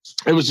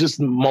it was just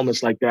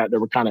moments like that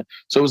were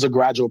so it was a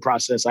gradual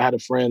process. I had a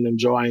friend named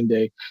Joe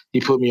Day.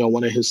 He put me on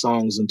one of his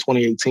songs in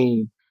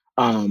 2018.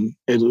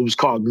 It was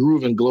called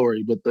Groove and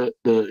Glory, but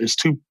it's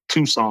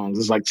two songs.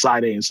 It's like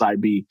side A and side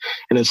B.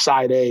 And in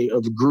side A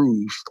of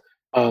Groove,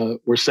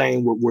 we're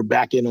saying we're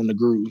back in on the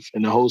groove.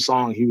 And the whole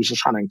song, he was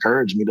just trying to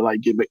encourage me to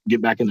like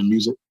get back into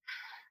music.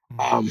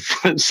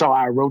 So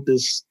I wrote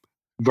this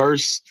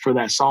verse for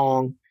that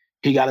song.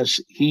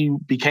 He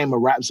became a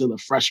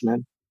Rapzilla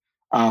freshman.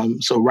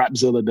 So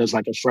Rapzilla does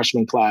like a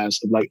freshman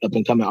class of like up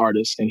and coming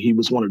artists, and he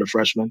was one of the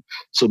freshmen.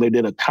 So they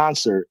did a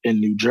concert in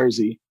New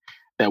Jersey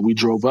that we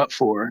drove up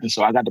for. And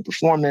so I got to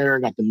perform there,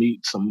 got to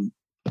meet some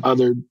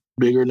other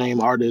bigger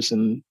name artists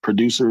and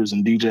producers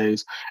and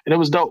DJs, and it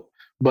was dope.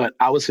 But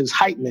I was his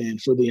hype man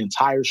for the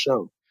entire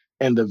show.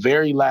 And the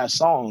very last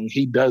song,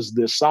 he does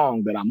this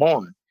song that I'm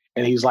on.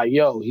 And he's like,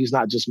 yo, he's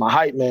not just my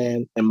hype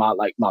man and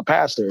my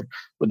pastor,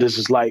 but this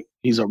is like,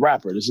 he's a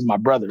rapper. This is my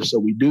brother. So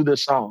we do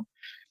this song.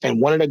 And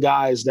one of the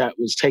guys that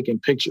was taking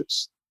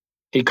pictures,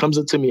 he comes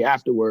up to me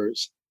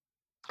afterwards.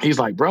 He's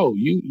like, bro,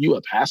 you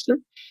a pastor?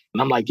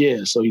 And I'm like, yeah.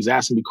 So he's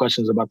asking me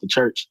questions about the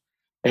church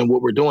and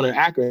what we're doing in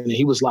Akron. And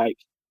he was like,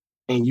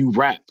 and you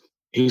rap.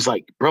 He's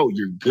like, bro,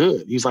 you're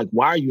good. He's like,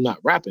 why are you not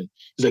rapping?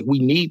 He's like, we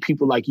need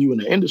people like you in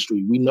the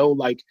industry. We know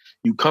like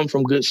you come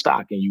from good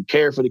stock and you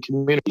care for the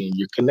community and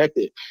you're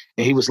connected.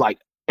 And he was like,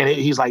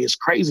 he's like, it's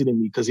crazy to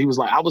me because he was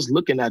like, I was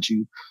looking at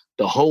you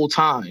the whole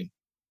time.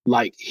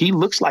 Like he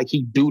looks like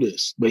he do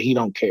this, but he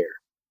don't care.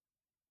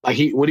 Like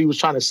what he was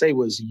trying to say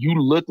was, you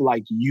look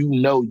like you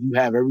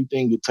have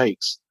everything it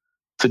takes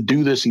to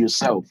do this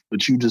yourself,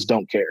 but you just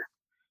don't care.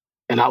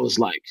 And I was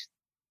like,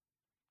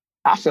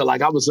 I felt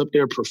like I was up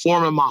there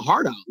performing my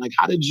heart out. Like,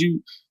 how did you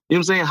know what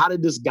I'm saying? How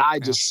did this guy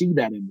just see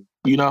that in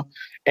me,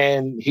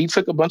 And he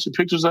took a bunch of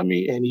pictures of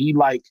me and he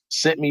like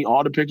sent me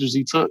all the pictures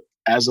he took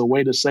as a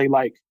way to say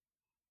like,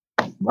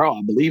 bro,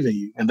 I believe in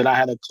you. And then I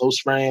had a close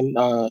friend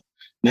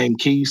named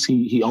Keith.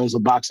 He owns a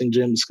boxing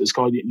gym. It's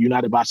called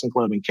United Boxing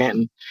Club in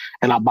Canton.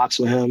 And I boxed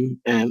with him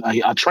and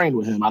I trained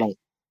with him. I don't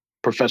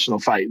professional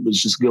fight, but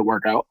it's just a good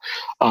workout.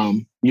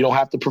 You don't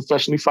have to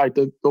professionally fight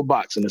to go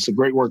box, and it's a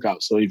great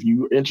workout. So if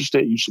you're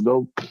interested, you should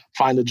go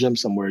find a gym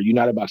somewhere,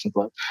 United Boxing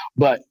Club.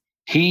 But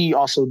he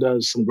also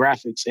does some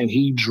graphics, and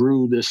he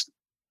drew this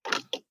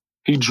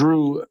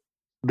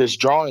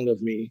drawing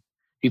of me.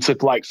 He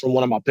took like from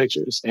one of my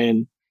pictures,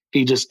 and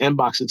he just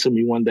inboxed it to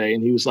me one day,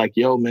 and he was like,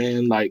 yo,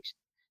 man, like,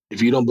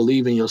 if you don't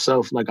believe in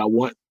yourself, like, I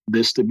want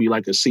this to be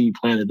like a seed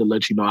planted to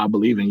let you know I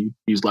believe in you.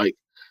 He's like,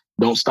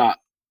 don't stop.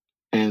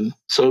 And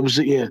so it was,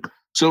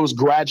 so it was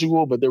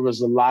gradual, but there was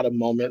a lot of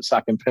moments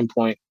I can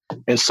pinpoint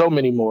and so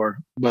many more,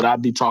 but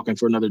I'd be talking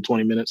for another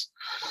 20 minutes.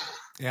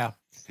 Yeah.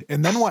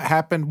 And then what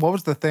happened? What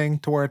was the thing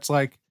to where it's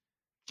like,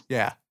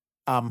 yeah,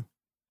 I'm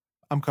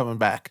coming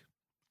back.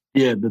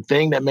 Yeah, the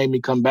thing that made me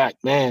come back,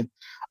 man.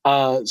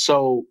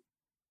 So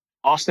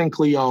Austin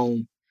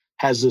Kleon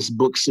has this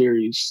book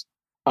series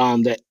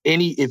that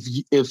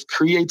if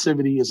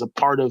creativity is a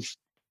part of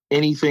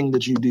anything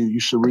that you do, you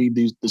should read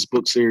this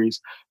book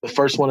series. The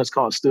first one is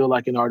called Still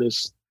Like an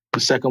Artist. The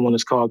second one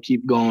is called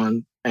Keep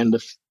Going, and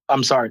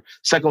I'm sorry,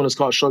 second one is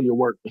called Show Your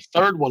Work. The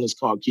third one is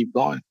called Keep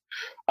Going.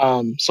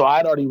 So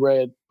I'd already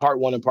read part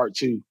one and part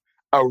two.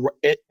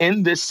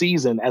 In this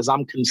season, as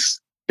I'm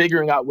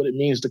figuring out what it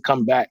means to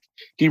come back,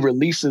 he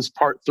releases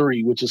part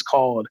three, which is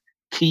called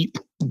Keep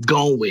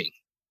Going.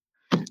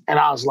 And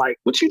I was like,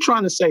 what you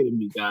trying to say to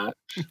me, God?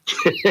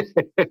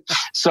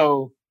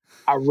 So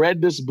I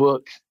read this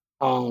book,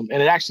 and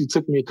it actually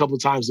took me a couple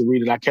of times to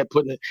read it. I kept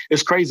putting it.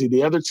 It's crazy.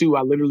 The other two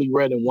I literally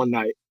read in one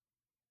night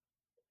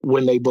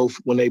when they both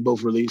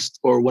released,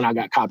 or when I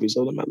got copies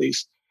of them at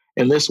least.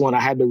 And this one I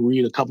had to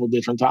read a couple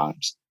different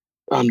times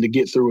to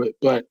get through it.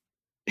 But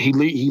he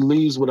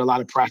leaves with a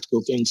lot of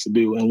practical things to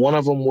do, and one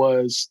of them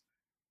was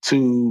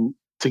to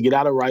get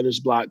out of writer's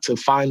block, to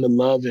find the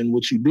love in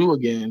what you do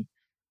again.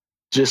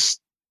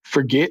 Just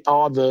forget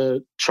all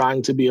the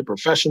trying to be a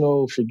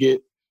professional,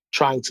 forget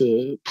trying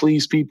to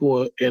please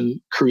people and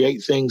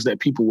create things that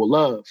people will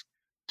love.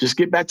 Just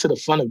get back to the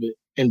fun of it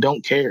and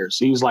don't care.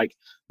 So he was like,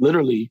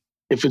 literally,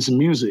 if it's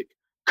music,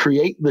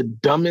 create the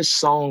dumbest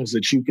songs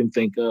that you can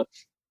think of.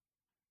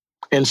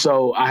 And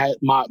so I had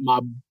my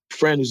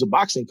friend who's a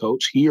boxing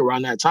coach, he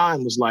around that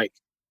time was like,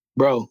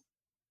 bro,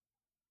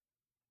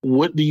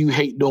 what do you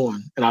hate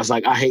doing? And I was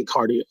like, I hate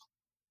cardio.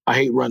 I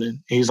hate running.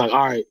 And he's like,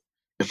 all right,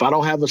 if I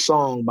don't have a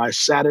song by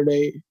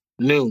Saturday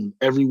noon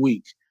every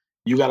week,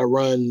 you got to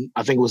run,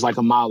 I think it was like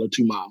a mile or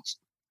 2 miles.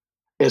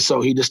 And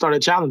so he just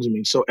started challenging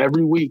me. So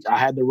every week I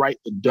had to write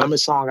the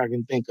dumbest song I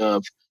can think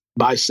of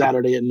by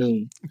Saturday at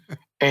noon.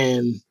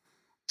 And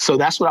so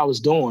that's what I was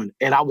doing.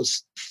 And I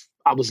was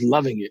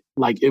loving it.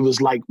 Like, it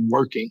was like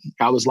working.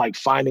 I was like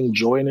finding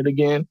joy in it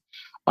again.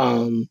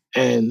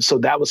 And so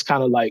that was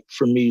kind of like,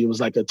 for me, it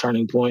was like a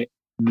turning point.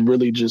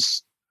 Really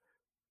just,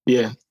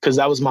 yeah, because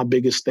that was my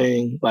biggest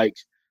thing. Like,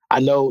 I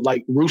know,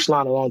 like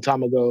Ruslan a long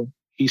time ago,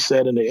 he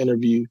said in the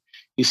interview,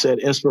 he said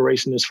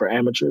inspiration is for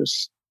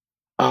amateurs.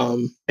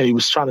 And he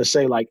was trying to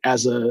say, like,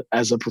 as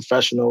a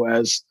professional,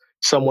 as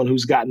someone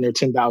who's gotten their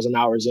 10,000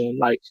 hours in,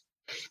 like,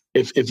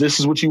 if this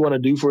is what you want to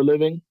do for a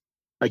living,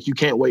 like, you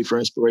can't wait for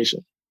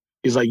inspiration.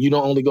 He's like, you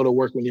don't only go to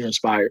work when you're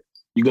inspired,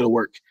 you go to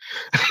work.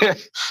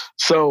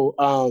 so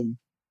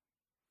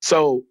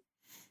so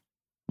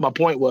my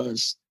point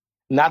was,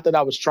 not that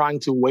I was trying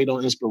to wait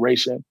on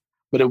inspiration,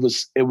 but it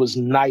was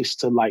nice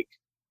to, like,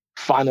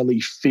 finally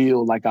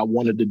feel like I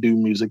wanted to do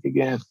music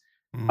again.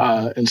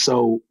 And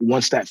so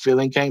once that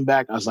feeling came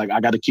back, I was like, I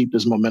got to keep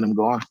this momentum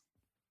going.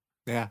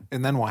 Yeah.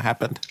 And then what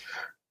happened?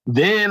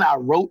 Then I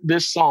wrote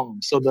this song.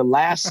 So the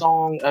last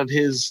song of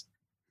his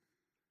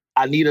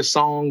I Need a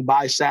Song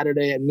by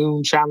Saturday at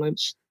Noon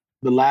challenge,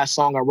 the last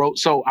song I wrote.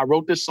 So I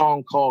wrote this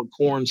song called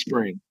Corn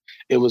Spring.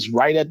 It was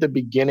right at the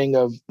beginning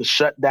of the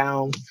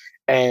shutdown,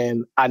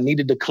 and I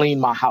needed to clean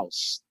my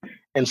house.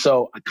 And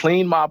so I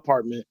cleaned my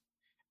apartment,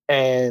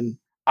 and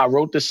I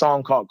wrote this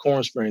song called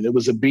Corn Spring. It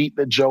was a beat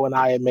that Joe and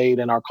I had made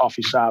in our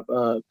coffee shop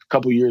a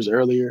couple years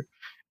earlier.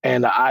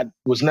 And I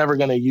was never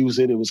going to use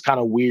it. It was kind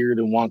of weird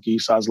and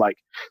wonky. So I was like,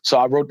 so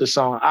I wrote the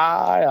song,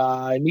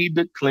 I need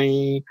to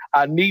clean,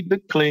 I need to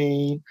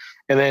clean.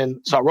 And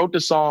then, so I wrote the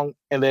song,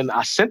 and then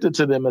I sent it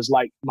to them as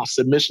like my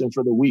submission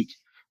for the week.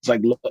 It's like,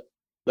 look,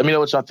 let me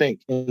know what y'all think.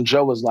 And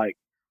Joe was like,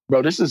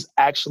 bro, this is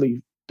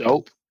actually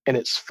dope, and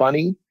it's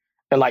funny.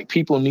 And like,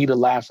 people need a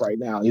laugh right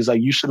now. He's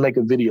like, you should make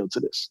a video to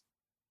this.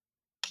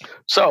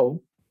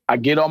 So I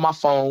get on my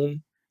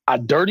phone. I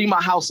dirty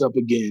my house up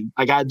again.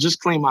 Like, I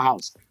just cleaned my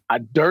house. I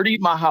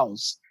dirtied my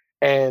house.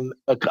 And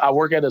I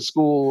work at a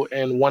school.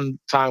 And one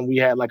time we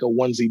had like a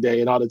onesie day,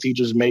 and all the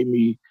teachers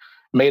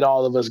made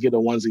all of us get a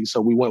onesie.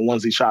 So we went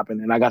onesie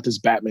shopping, and I got this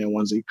Batman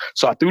onesie.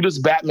 So I threw this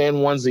Batman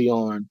onesie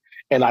on,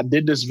 and I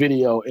did this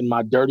video in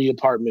my dirty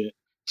apartment,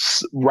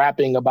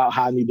 rapping about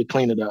how I need to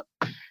clean it up.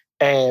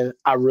 And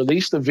I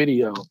released the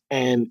video,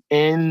 and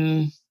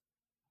in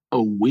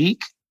a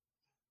week,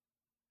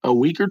 a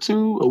week or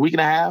two, a week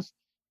and a half,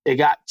 it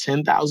got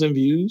 10,000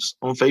 views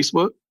on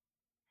Facebook.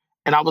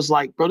 And I was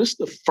like, bro, this is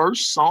the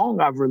first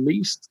song I've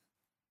released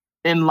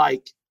in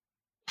like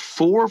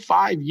 4 or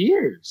 5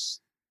 years.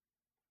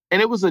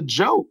 And it was a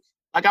joke.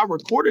 Like, I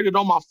recorded it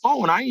on my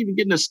phone. I didn't even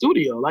get in the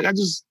studio. Like, I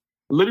just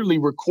literally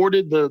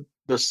recorded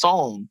the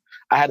song.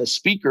 I had a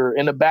speaker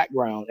in the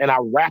background, and I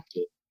rapped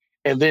it,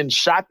 and then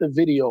shot the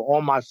video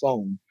on my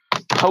phone,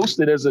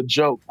 posted as a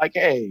joke. Like,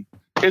 hey,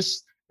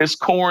 it's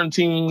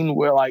quarantine.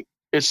 We're like,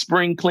 it's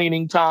spring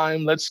cleaning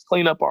time. Let's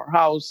clean up our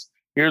house.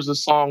 Here's a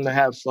song to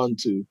have fun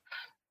to.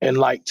 And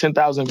like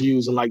 10,000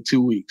 views in like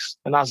 2 weeks.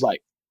 And I was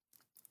like,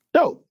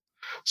 dope.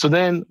 So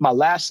then my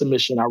last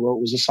submission I wrote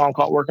was a song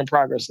called Work in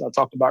Progress that I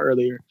talked about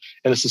earlier.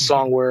 And it's a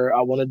song where I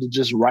wanted to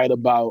just write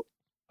about,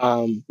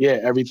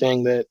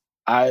 everything that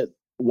I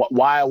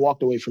why I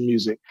walked away from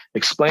music,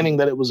 explaining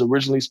that it was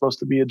originally supposed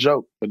to be a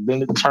joke, but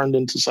then it turned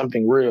into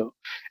something real.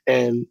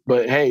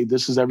 But hey,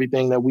 this is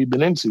everything that we've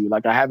been into.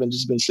 Like, I haven't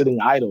just been sitting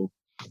idle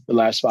the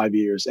last 5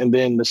 years. And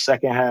then the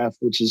second half,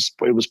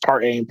 it was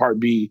part A and part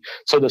B.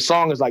 So the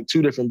song is like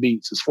two different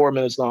beats. It's 4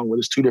 minutes long, but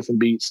it's two different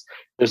beats.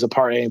 There's a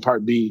part A and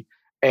part B.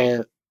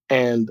 And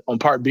on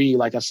part B,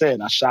 like I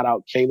said, I shout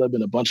out Caleb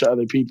and a bunch of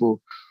other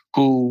people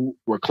who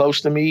were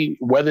close to me,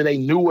 whether they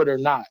knew it or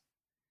not,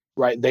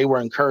 right? They were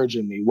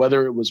encouraging me,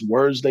 whether it was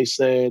words they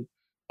said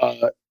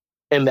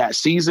in that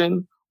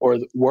season or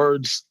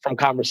words from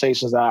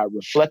conversations that I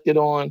reflected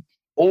on,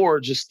 or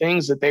just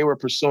things that they were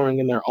pursuing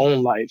in their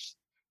own life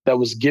that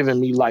was giving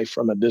me life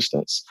from a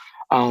distance.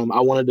 I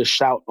wanted to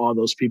shout all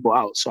those people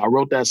out. So I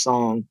wrote that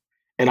song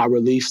and I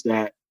released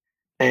that.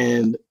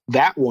 And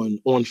that one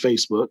on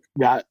Facebook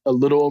got a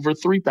little over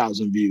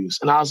 3,000 views.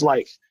 And I was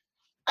like,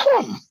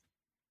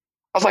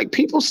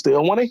 people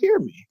still want to hear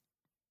me.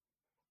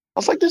 I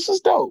was like, this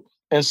is dope.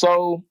 And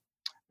so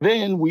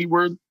then we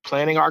were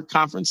planning our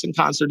conference and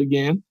concert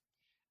again.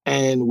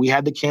 And we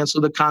had to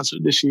cancel the concert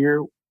this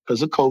year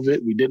because of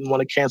COVID. We didn't want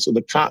to cancel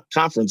the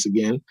conference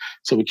again.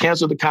 So we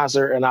canceled the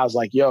concert. And I was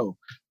like, yo,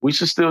 we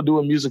should still do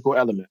a musical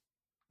element.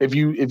 If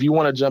you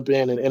want to jump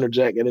in and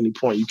interject at any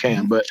point, you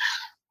can. But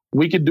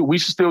we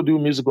should still do a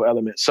musical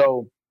element.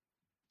 So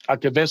I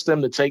convinced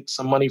them to take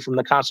some money from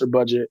the concert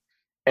budget.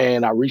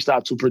 And I reached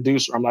out to a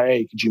producer. I'm like,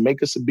 hey, could you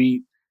make us a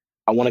beat?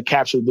 I want to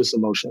capture this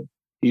emotion.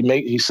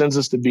 He sends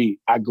us the beat.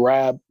 I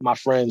grab my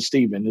friend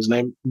Steven,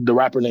 the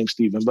rapper named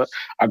Steven, but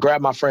I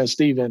grab my friend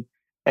Steven,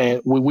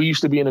 and we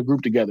used to be in a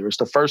group together. It's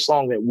the first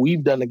song that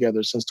we've done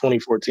together since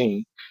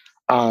 2014.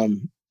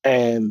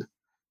 And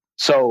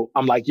so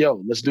I'm like,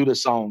 yo, let's do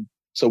this song.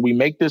 So we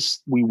write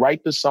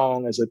the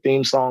song as a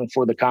theme song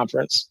for the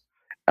conference.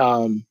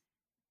 And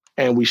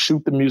we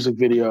shoot the music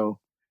video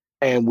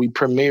and we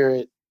premiere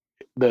it.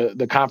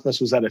 The conference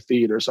was at a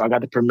theater. So I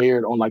got to premiere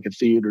it on like a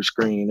theater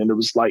screen. And it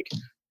was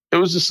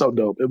just so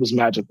dope. It was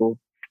magical.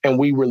 And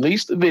we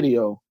released the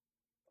video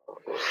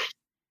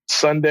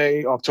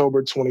Sunday,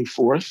 October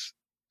 24th.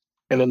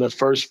 And in the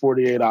first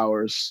 48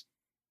 hours,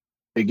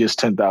 it gets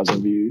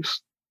 10,000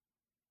 views.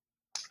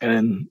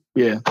 And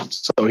yeah,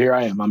 so here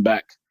I am. I'm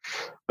back.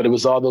 But it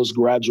was all those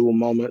gradual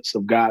moments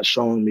of God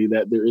showing me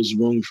that there is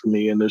room for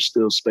me and there's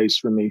still space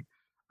for me.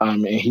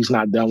 And he's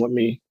not done with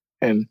me.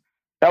 And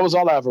that was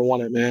all I ever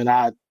wanted, man.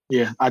 I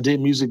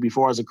did music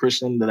before as a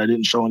Christian that I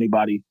didn't show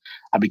anybody.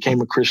 I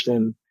became a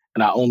Christian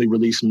and I only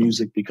released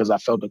music because I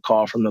felt a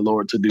call from the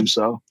Lord to do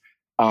so.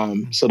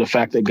 So the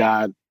fact that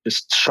God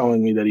is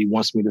showing me that he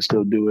wants me to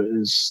still do it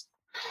is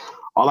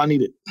all I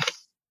needed.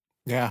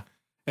 Yeah.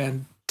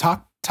 And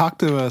talk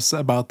to us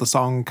about the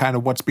song, kind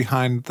of what's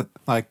behind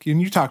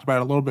and you talked about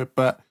it a little bit,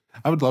 but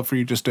I would love for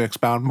you just to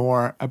expound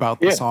more about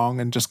the song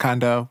and just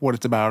kind of what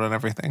it's about and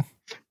everything.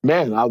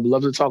 Man, I would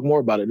love to talk more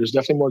about it. There's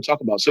definitely more to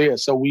talk about.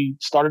 So we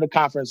started a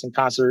conference and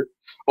concert.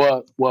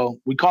 Well,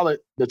 we call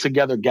it the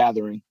Together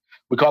Gathering.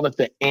 We call it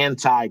the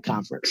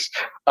anti-conference.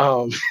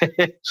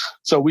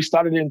 So we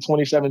started in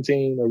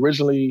 2017.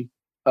 Originally,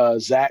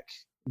 Zach,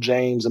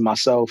 James, and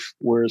myself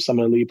were some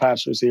of the lead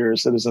pastors here at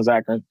Citizens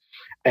Akron.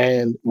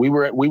 And we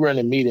were in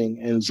a meeting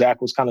and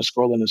Zach was kind of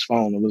scrolling his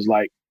phone and was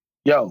like,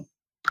 yo,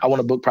 I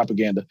want to book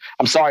propaganda.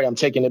 I'm sorry, I'm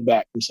taking it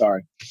back. I'm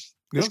sorry.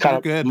 It's kind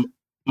of good.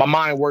 My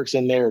mind works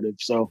in narrative.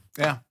 So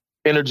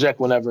interject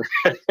whenever.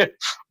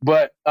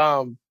 But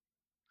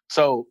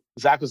so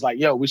Zach was like,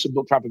 yo, we should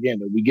book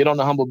propaganda. We get on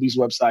the Humble Beast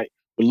website.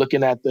 We're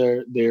looking at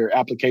their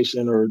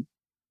application or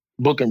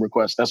booking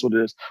request. That's what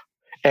it is.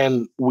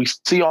 And we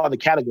see all the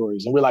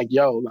categories and we're like,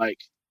 yo, like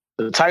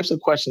the types of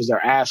questions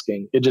they're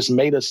asking, it just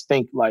made us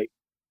think like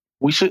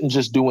we shouldn't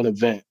just do an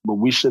event, but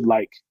we should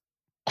like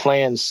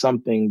plan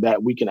something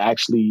that we can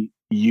actually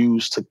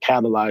use to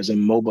catalyze and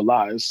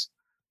mobilize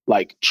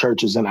like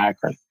churches in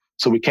Akron.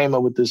 So we came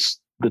up with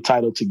the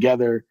title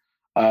Together.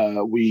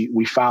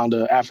 We found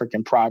an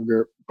African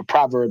proverb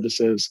that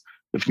says,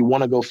 if you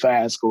want to go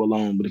fast, go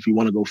alone. But if you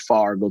want to go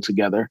far, go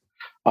together.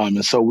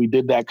 And so we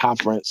did that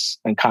conference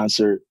and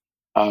concert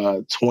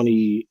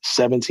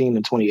 2017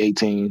 and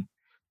 2018.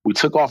 We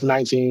took off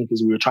 19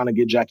 because we were trying to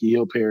get Jackie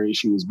Hill Perry.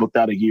 She was booked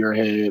out a year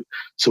ahead.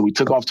 So we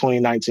took off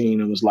 2019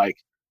 and was like,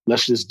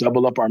 let's just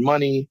double up our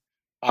money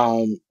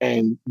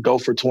and go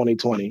for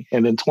 2020.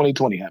 And then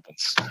 2020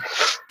 happens.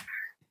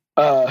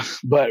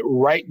 But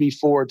right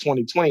before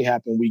 2020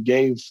 happened, we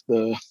gave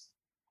the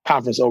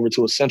conference over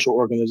to a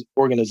central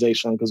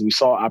organization because we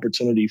saw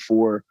opportunity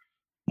for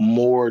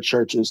more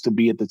churches to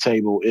be at the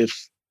table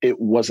if it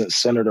wasn't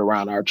centered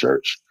around our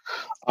church.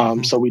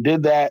 So we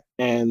did that.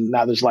 And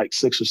now there's like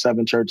 6 or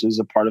 7 churches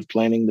a part of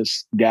planning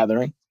this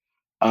gathering.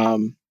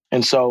 And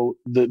so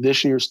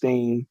this year's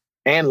theme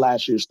and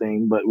last year's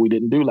theme, but we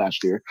didn't do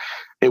last year,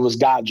 it was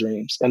God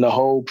Dreams. And the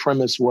whole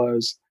premise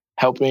was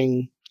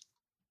helping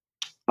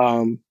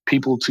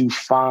people to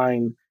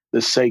find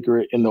the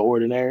sacred in the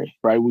ordinary,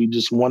 right? We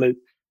just wanted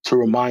to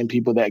remind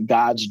people that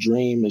God's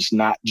dream is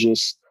not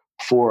just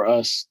for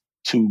us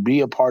to be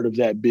a part of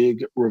that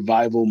big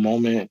revival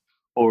moment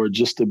or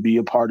just to be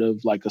a part of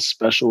like a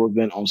special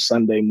event on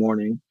Sunday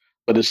morning.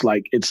 But it's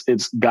like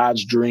it's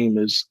God's dream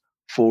is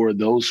for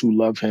those who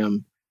love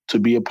him to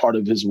be a part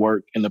of his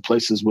work in the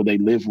places where they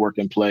live, work,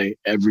 and play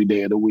every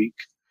day of the week.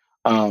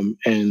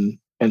 And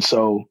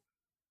so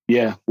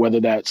yeah, whether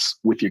that's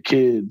with your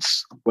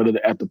kids, whether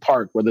they're at the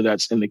park, whether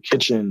that's in the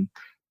kitchen,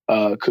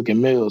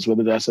 cooking meals,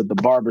 whether that's at the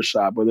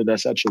barbershop, whether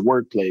that's at your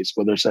workplace,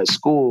 whether it's at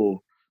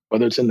school,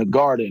 whether it's in the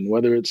garden,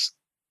 whether it's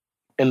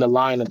in the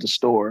line at the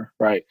store,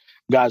 right?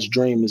 God's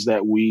dream is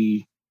that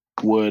we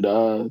would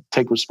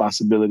take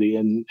responsibility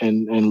and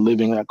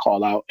living that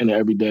call out in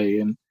every day.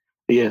 And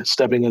yeah,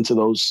 stepping into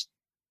those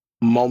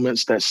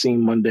moments that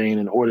seem mundane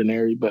and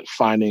ordinary, but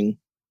finding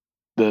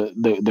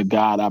the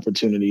God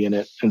opportunity in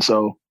it. And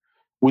so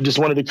we just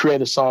wanted to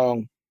create a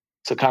song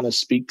to kind of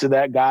speak to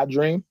that God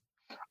dream,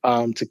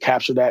 to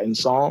capture that in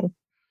song.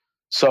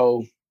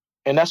 So,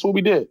 and that's what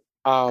we did.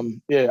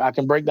 Yeah, I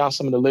can break down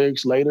some of the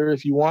lyrics later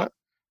if you want,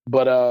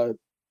 but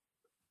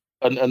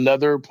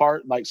another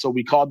part, like, so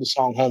we called the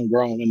song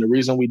Homegrown. And the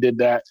reason we did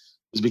that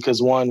is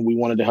because one, we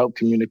wanted to help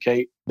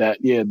communicate that,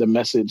 yeah, the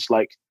message,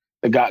 like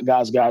the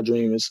God's God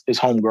dream is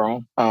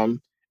homegrown.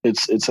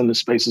 It's in the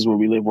spaces where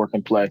we live, work,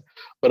 and play.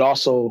 But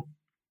also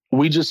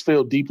we just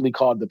feel deeply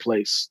called to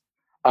place.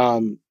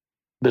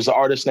 There's an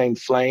artist named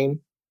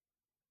Flame.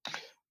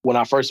 When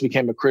I first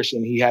became a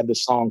Christian, he had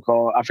this song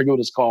called, I forget what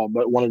it's called,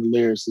 but one of the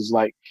lyrics is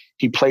like,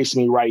 he placed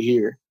me right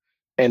here.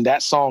 And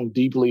that song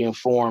deeply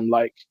informed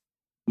like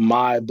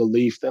my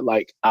belief that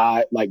like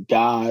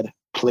God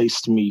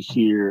placed me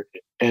here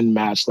in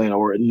Massillon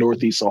or in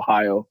Northeast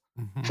Ohio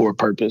for a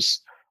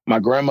purpose. My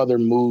grandmother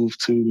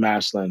moved to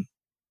Massillon.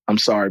 I'm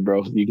sorry,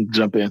 bro. You can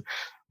jump in.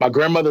 My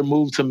grandmother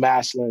moved to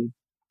Massillon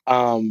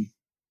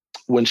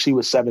when she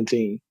was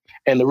 17.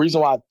 And the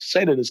reason why I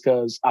say that is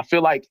because I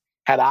feel like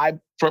had I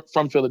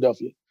from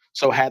Philadelphia,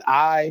 so had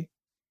I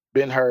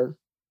been her,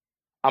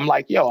 I'm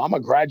like, yo, I'm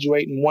gonna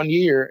graduate in 1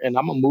 year and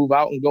I'm gonna move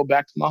out and go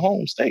back to my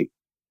home state.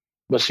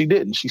 But she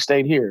didn't. She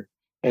stayed here,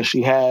 and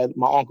she had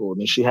my uncle,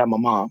 and she had my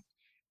mom,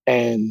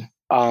 and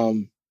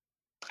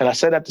I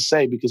said that to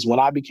say because when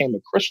I became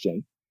a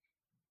Christian,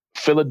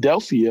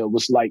 Philadelphia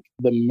was like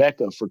the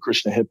mecca for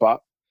Christian hip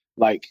hop.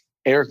 Like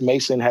Eric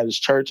Mason had his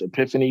church,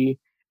 Epiphany,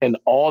 and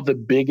all the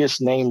biggest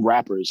name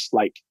rappers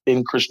like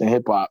in Christian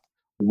hip hop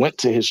went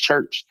to his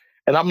church.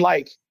 And I'm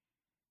like,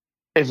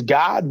 if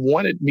God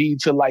wanted me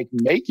to like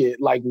make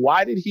it, like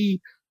why did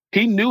he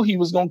knew he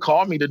was gonna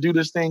call me to do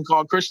this thing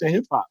called Christian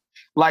hip hop.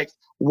 Like,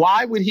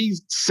 why would he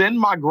send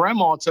my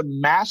grandma to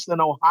Massillon,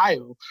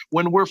 Ohio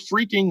when we're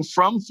freaking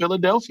from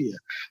Philadelphia?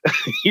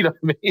 You know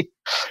what I mean?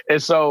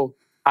 And so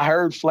I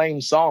heard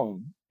Flame's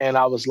song and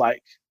I was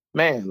like,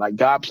 man, like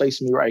God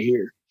placed me right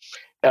here.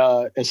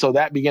 And so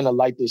that began to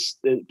light this,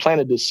 it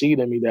planted this seed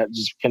in me that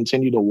just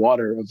continued to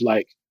water of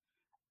like,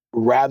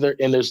 rather,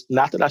 and there's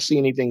not that I see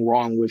anything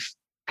wrong with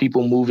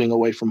people moving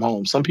away from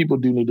home. Some people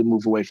do need to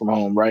move away from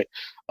home, right?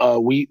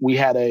 We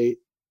had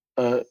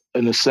an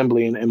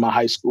assembly in my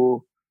high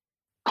school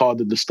called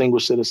the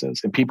Distinguished Citizens,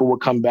 and people would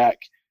come back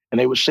and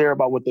they would share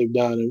about what they've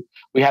done. And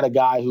we had a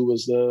guy who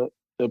was the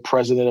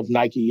president of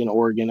Nike in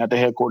Oregon, at the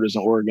headquarters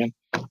in Oregon.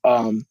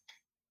 And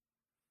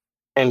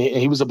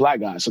he was a Black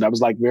guy. So that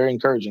was like very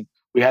encouraging.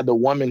 We had the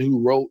woman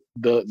who wrote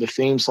the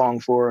theme song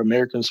for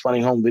America's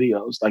Funny Home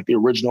Videos, like the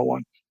original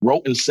one,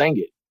 wrote and sang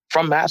it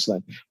from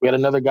Massillon. We had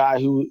another guy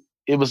who,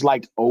 it was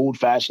like old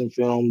fashioned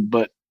film,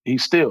 but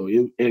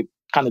it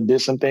kind of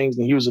did some things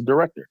and he was a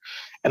director.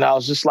 And I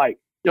was just like,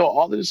 yo,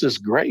 all of this is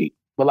great,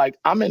 but like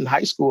I'm in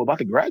high school about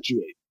to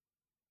graduate.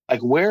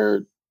 Like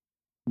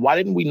why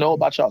didn't we know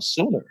about y'all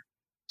sooner?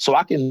 So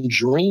I can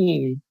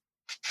dream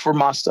for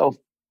myself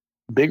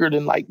bigger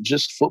than like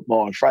just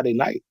football and Friday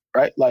night,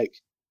 right? Like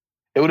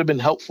it would have been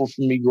helpful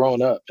for me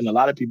growing up and a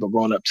lot of people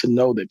growing up to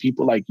know that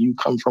people like you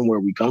come from where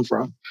we come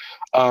from.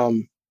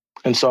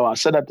 And so I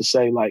said that to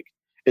say, like,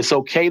 it's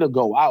okay to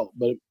go out.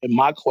 But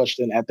my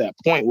question at that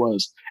point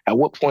was, at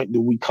what point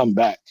do we come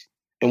back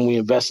and we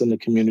invest in the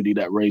community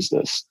that raised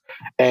us?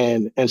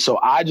 And so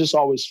I just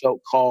always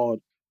felt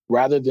called,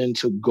 rather than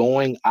to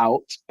going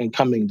out and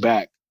coming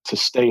back, to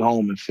stay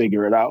home and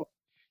figure it out.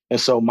 And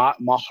so my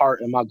heart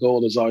and my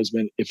goal has always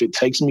been, if it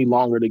takes me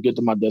longer to get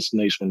to my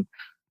destination,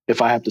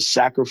 if I have to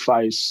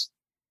sacrifice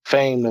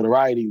fame,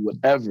 notoriety,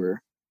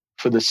 whatever,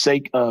 for the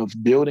sake of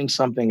building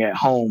something at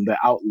home that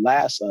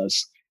outlasts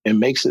us and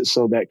makes it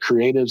so that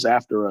creatives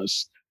after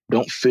us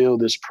don't feel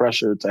this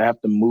pressure to have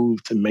to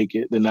move to make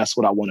it, then that's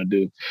what I want to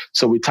do.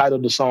 So we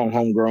titled the song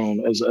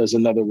Homegrown as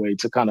another way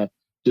to kind of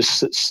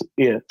just,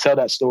 tell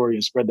that story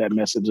and spread that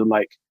message of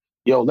like,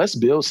 yo, let's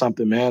build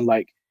something, man.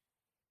 Like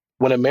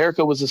when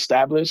America was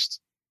established,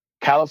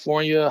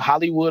 California,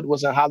 Hollywood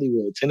wasn't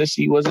Hollywood.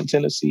 Tennessee wasn't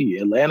Tennessee.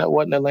 Atlanta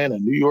wasn't Atlanta.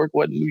 New York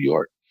wasn't New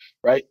York,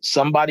 right?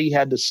 Somebody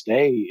had to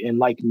stay and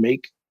like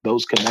make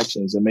those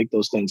connections and make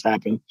those things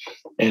happen.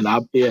 And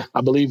I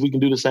believe we can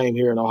do the same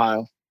here in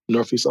Ohio,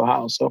 Northeast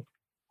Ohio. So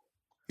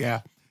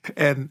yeah.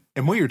 And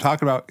what you're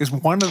talking about is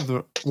one of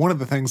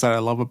the things that I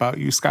love about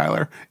you,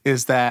 Skyler,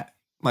 is that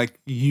like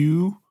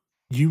you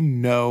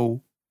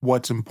know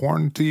what's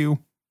important to you,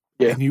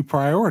 Yeah. and you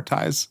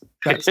prioritize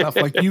that stuff.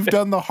 Like, you've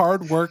done the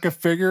hard work of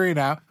figuring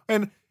out,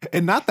 and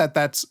not that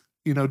that's,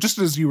 just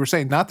as you were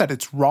saying, not that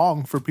it's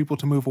wrong for people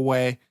to move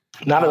away,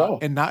 Not at all.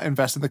 and not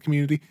invest in the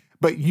community,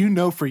 but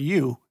for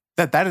you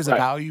that is a Right.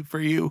 value for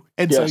you.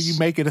 And Yes. so you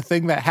make it a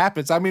thing that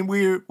happens. I mean,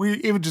 we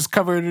even just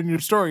cover it in your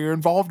story. You're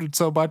involved in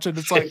so much, and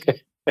it's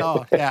like,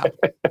 oh yeah.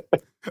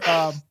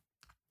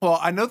 Well,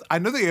 I know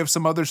that you have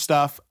some other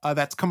stuff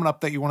that's coming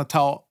up that you want to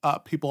tell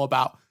people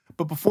about.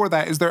 But before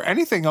that, is there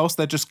anything else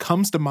that just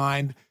comes to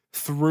mind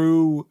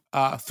through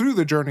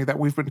the journey that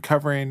we've been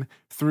covering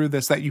through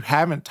this that you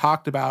haven't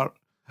talked about,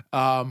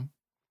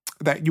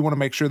 that you want to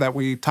make sure that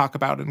we talk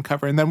about and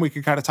cover? And then we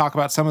could kind of talk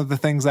about some of the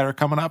things that are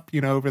coming up,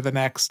 over the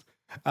next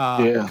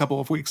couple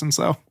of weeks and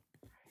so.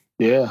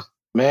 Yeah,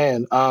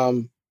 man.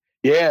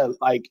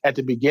 Like at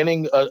the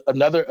beginning,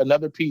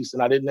 another piece,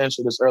 and I didn't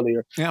mention this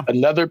earlier. Yeah.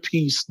 Another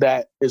piece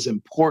that is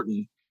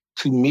important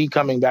to me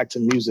coming back to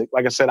music.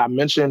 Like I said, I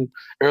mentioned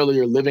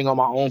earlier, living on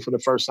my own for the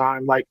first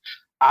time. Like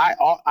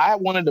I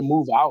wanted to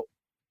move out,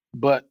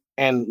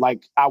 and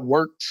I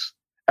worked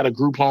at a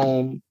group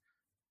home,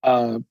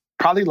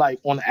 probably like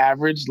on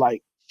average,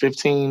 like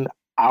 15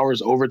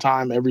 hours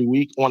overtime every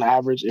week on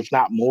average, if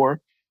not more.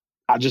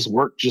 I just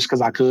worked just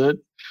because I could.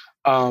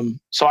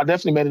 So I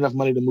definitely made enough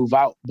money to move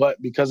out,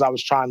 but because I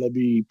was trying to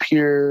be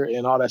pure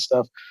and all that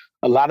stuff,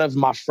 a lot of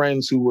my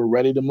friends who were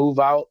ready to move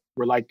out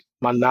were like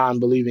my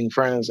non-believing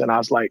friends. And I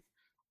was like,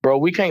 bro,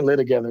 we can't live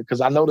together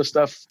because I know the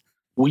stuff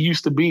we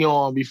used to be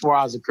on before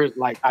I was a Christian.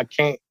 Like, I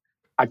can't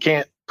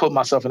put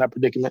myself in that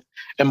predicament.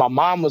 And my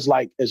mom was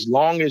like, as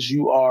long as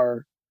you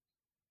are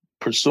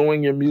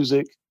pursuing your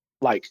music,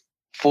 like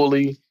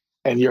fully,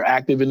 and you're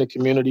active in the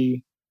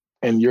community,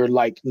 and you're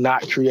like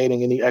not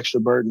creating any extra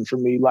burden for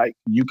me, like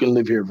you can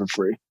live here for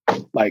free.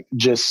 Like,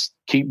 just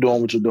keep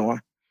doing what you're doing.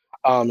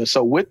 And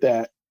so with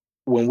that,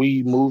 when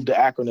we moved to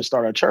Akron to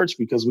start our church,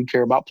 because we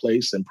care about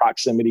place and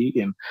proximity,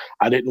 and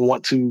I didn't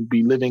want to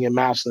be living in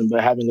Massillon,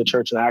 but having a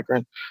church in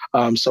Akron.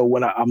 So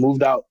when I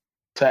moved out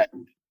at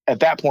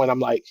that point, I'm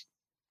like,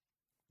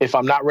 if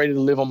I'm not ready to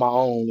live on my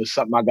own, it's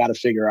something I got to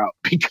figure out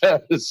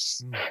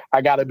because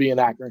I got to be in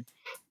Akron.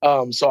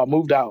 So I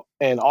moved out,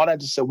 and all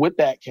that just said, with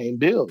that came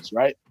bills,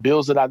 right?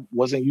 Bills that I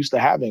wasn't used to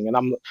having.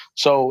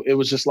 So it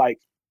was just like,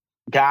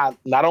 God,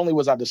 not only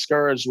was I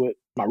discouraged with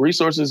my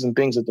resources and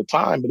things at the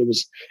time, but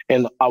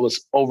I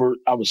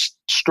was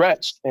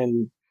stretched,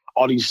 and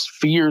all these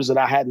fears that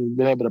I hadn't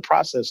been able to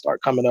process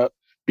start coming up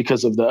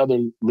because of the other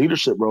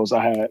leadership roles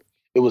I had.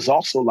 It was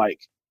also like,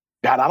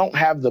 God, I don't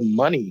have the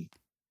money.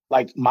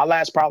 Like my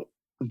last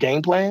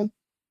game plan,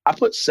 I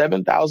put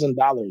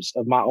 $7,000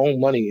 of my own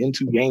money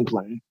into game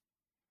plan.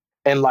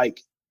 And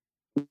like,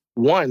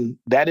 one,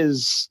 that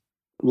is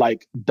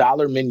like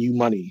dollar menu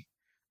money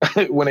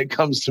when it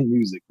comes to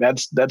music.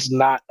 That's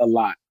not a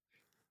lot,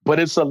 but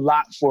it's a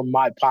lot for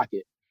my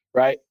pocket,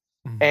 right?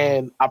 Mm-hmm.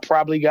 And I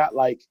probably got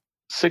like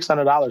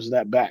 $600 of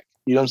that back.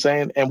 You know what I'm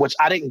saying? And which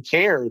I didn't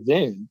care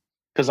then,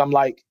 because I'm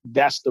like,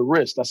 that's the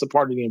risk. That's a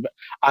part of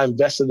I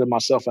invested in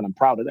myself, and I'm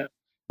proud of that.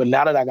 But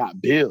now that I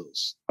got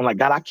bills, I'm like,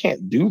 God, I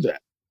can't do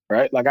that,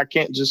 right? Like I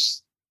can't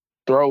just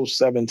throw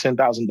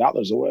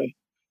 $10,000 away.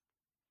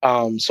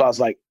 So I was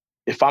like,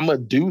 if I'm gonna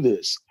do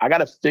this, I got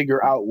to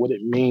figure out what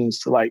it means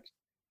to like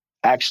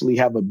actually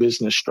have a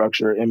business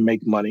structure and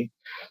make money.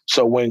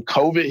 So when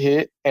COVID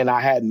hit and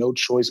I had no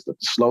choice but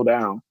to slow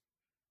down,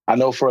 I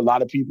know for a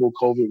lot of people,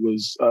 COVID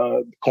was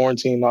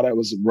quarantine, all that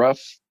was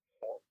rough.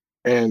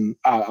 And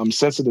I'm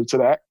sensitive to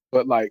that.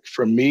 But like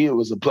for me, it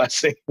was a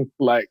blessing.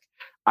 Like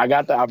I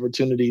got the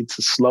opportunity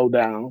to slow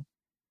down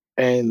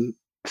and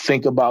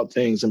think about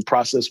things and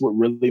process what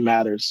really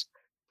matters.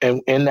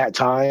 And in that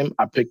time,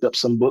 I picked up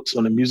some books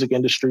on the music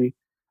industry.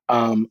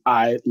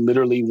 I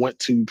literally went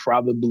to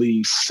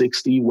probably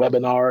 60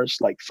 webinars,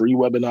 like free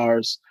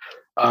webinars.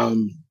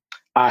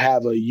 I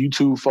have a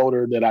YouTube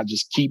folder that I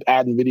just keep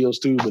adding videos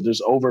to, but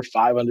there's over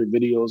 500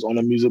 videos on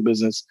the music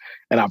business.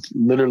 And I've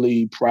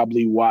literally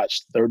probably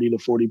watched 30 to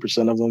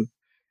 40% of them.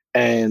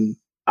 And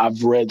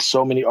I've read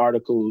so many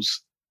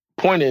articles.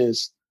 Point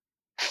is,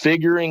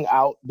 figuring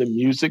out the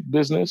music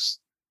business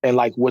and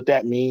like what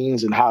that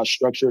means and how it's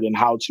structured and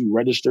how to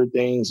register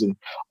things and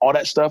all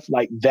that stuff,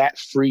 like that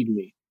freed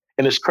me.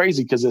 And it's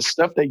crazy because it's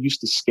stuff that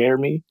used to scare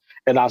me.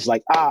 And I was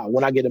like,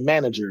 when I get a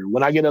manager,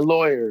 when I get a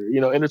lawyer,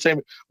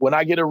 entertainment, when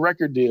I get a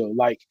record deal,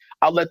 like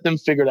I'll let them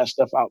figure that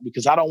stuff out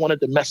because I don't want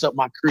it to mess up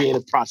my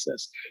creative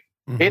process.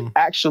 Mm-hmm. It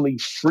actually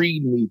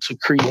freed me to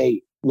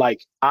create.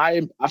 Like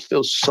I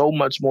feel so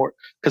much more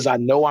because I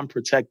know I'm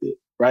protected,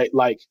 right?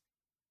 Like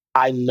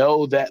I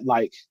know that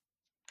like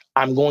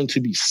I'm going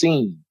to be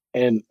seen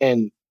and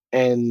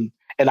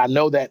I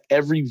know that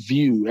every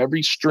view,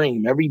 every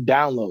stream, every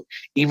download,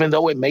 even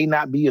though it may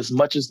not be as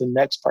much as the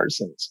next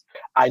person's,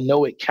 I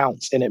know it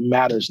counts and it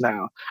matters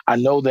now. I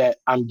know that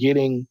I'm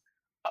getting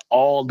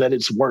all that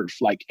it's worth.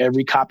 Like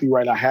every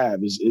copyright I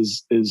have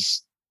is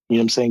You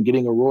know what I'm saying?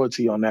 Getting a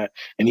royalty on that.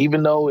 And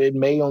even though it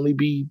may only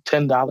be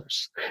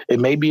 $10, it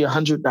may be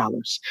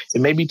 $100,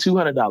 it may be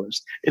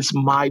 $200, it's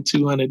my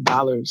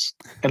 $200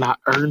 and I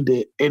earned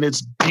it. And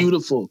it's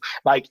beautiful.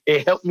 Like,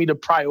 it helped me to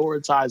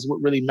prioritize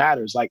what really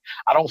matters. Like,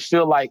 I don't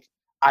feel like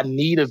I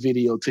need a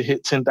video to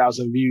hit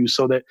 10,000 views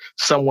so that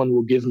someone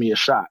will give me a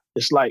shot.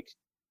 It's like,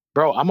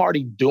 bro, I'm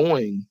already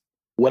doing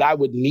what I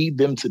would need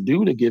them to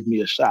do to give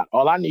me a shot.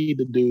 All I need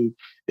to do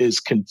is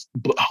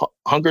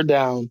hunker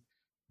down,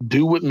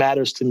 do what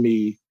matters to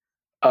me,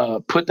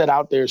 put that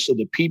out there so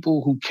the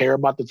people who care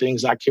about the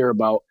things I care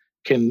about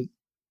can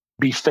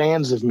be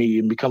fans of me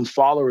and become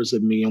followers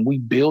of me. And we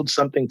build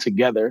something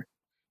together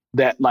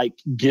that like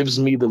gives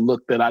me the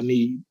look that I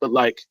need. But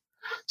like,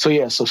 so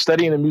yeah, so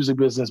studying the music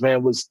business,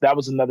 man, that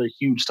was another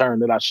huge turn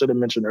that I should have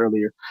mentioned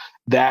earlier.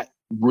 That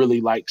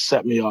really like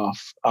set me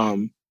off.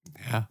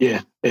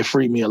 Yeah, it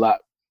freed me a lot.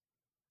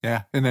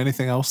 Yeah. And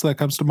anything else that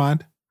comes to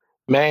mind?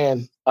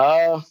 Man,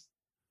 no,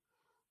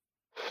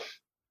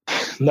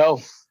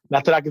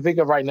 not that I can think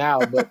of right now,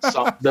 but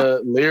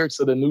the lyrics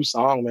of the new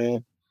song,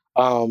 man.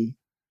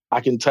 I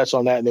can touch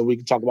on that and then we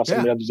can talk about some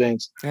of the other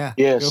things.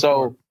 Yeah.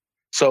 So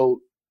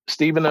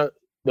Steven,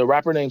 the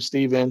rapper named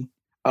Steven,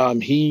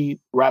 he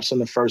raps in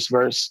the first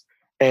verse.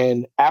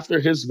 And after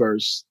his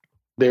verse,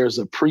 there's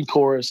a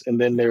pre-chorus and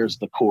then there's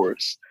the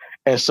chorus.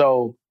 And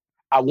so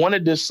I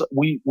wanted this,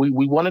 we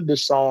wanted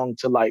this song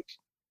to like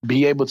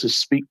be able to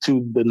speak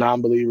to the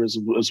non-believers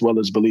as well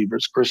as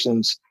believers,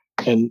 Christians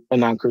and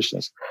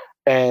non-Christians.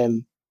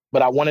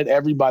 But I wanted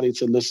everybody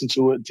to listen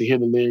to it, to hear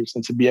the lyrics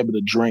and to be able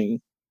to dream.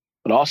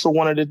 But also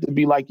wanted it to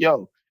be like,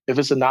 yo, if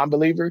it's a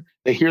non-believer,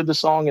 they hear the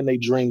song and they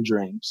dream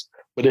dreams.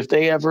 But if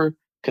they ever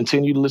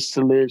continue to listen to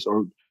the lyrics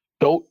or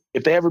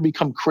if they ever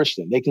become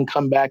Christian, they can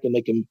come back and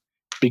they can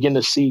begin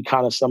to see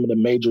kind of some of the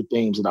major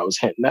themes that I was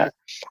hinting at.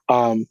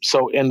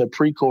 So in the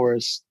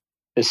pre-chorus,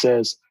 it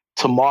says,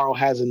 tomorrow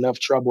has enough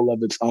trouble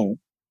of its own.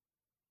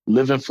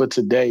 Living for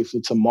today, for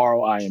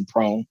tomorrow I am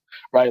prone,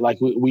 right? Like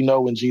we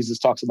know when Jesus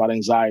talks about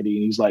anxiety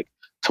and he's like,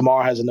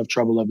 tomorrow has enough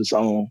trouble of its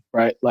own,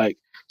 right? Like,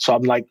 so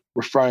I'm like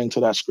referring to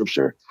that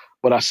scripture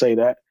when I say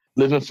that.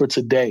 Living for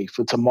today,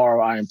 for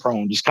tomorrow I am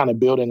prone. Just kind of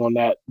building on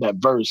that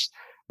verse.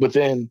 But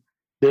then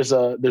there's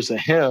a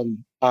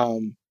hymn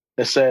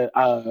that said,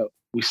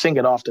 we sing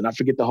it often. I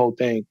forget the whole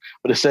thing,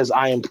 but it says,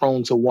 I am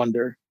prone to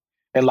wonder.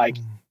 And like,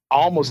 I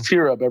almost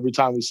tear up every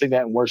time we sing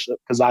that in worship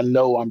because I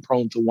know I'm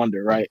prone to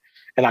wonder, right?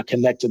 And I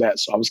connect to that.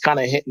 So I was kind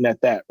of hinting at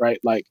that, right?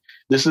 Like,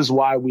 this is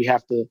why we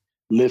have to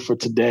live for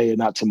today and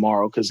not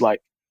tomorrow, because like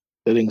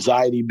that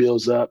anxiety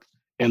builds up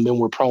and then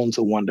we're prone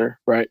to wonder,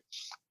 right?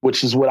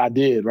 Which is what I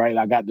did, right?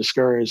 I got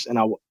discouraged and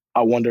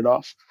I wandered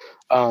off.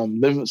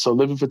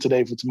 Living for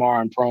today, for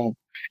tomorrow, I'm prone.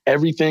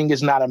 Everything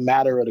is not a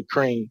matter of the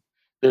cream.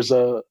 There's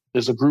a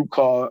group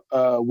called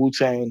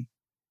Wu-Tang,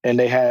 and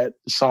they had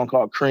a song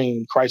called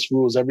Cream. Cash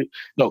rules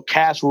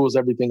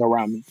everything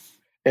around me.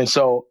 And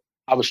so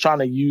I was trying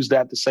to use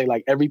that to say,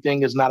 like,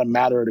 everything is not a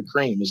matter of the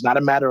cream. It's not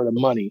a matter of the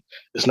money.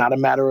 It's not a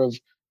matter of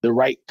the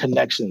right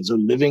connections or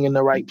living in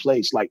the right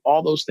place. Like,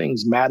 all those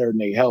things matter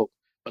and they help.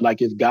 But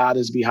like, if God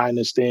is behind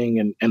this thing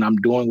and I'm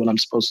doing what I'm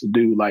supposed to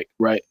do, like,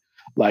 right,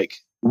 like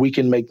we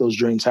can make those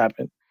dreams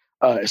happen.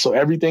 So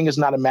everything is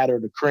not a matter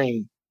of the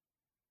cream.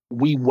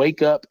 We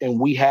wake up and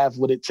we have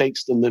what it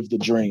takes to live the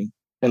dream.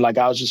 And like,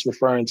 I was just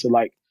referring to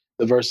like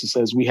the verse that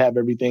says we have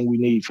everything we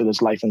need for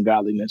this life and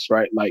godliness,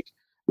 right? Like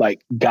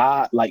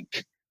God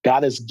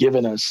has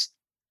given us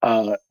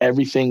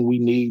everything we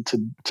need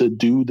to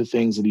do the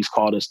things that he's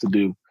called us to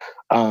do.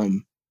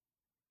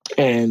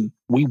 And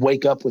we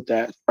wake up with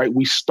that, right?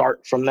 We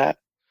start from that.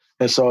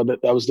 And so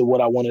that was what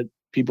I wanted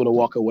people to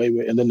walk away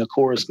with. And then the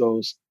chorus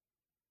goes,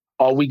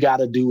 all we got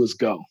to do is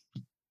go,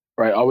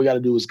 right? All we got to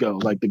do is go,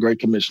 like the Great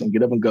Commission,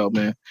 get up and go,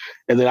 man.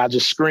 And then I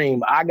just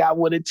scream, I got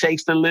what it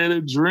takes to live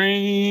a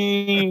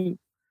dream.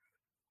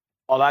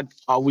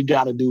 All we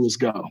got to do is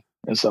go.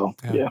 And so,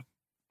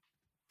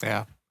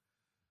 yeah.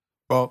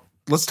 Well,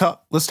 let's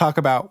talk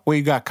about what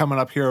you got coming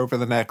up here over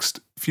the next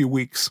few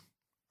weeks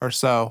or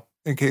so,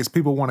 in case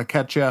people want to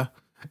catch you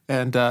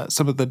and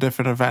some of the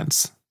different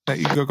events that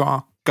you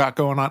got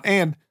going on.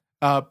 And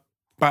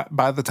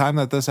by the time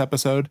that this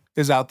episode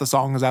is out, the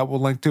song is out.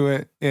 We'll link to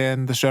it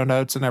in the show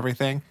notes and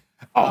everything.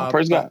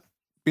 Praise God.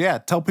 Yeah,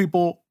 tell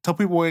people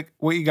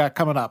what you got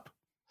coming up.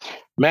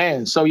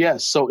 Man, so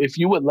yes. So if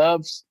you would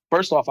love,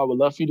 first off, I would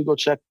love for you to go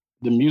check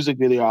the music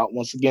video out.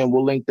 Once again,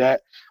 we'll link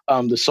that.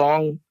 The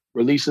song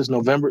releases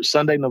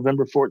Sunday,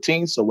 November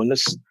 14th. So when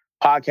this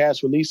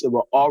podcast releases, it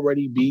will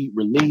already be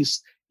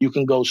released. You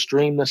can go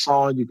stream the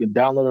song. You can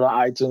download it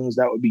on iTunes.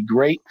 That would be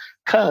great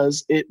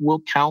because it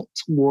will count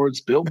towards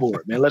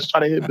Billboard, man. Let's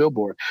try to hit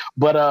Billboard.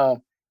 But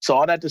so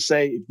all that to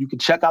say, if you can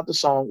check out the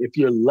song, if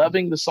you're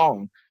loving the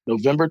song,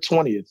 November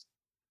 20th,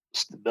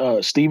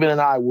 Steven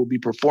and I will be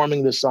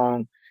performing the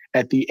song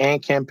at the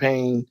AND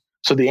Campaign.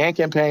 So the AND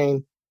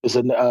Campaign is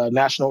a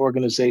national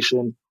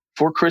organization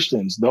for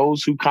Christians,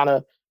 those who kind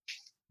of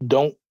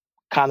don't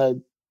kind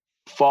of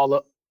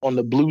fall on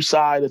the blue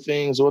side of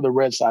things or the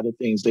red side of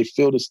things. They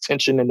feel this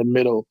tension in the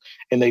middle,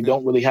 and they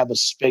don't really have a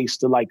space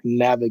to like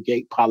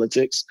navigate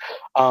politics.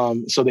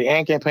 So the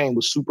AND campaign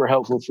was super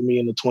helpful for me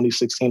in the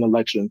 2016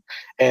 election,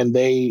 and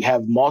they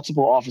have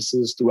multiple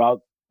offices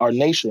throughout our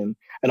nation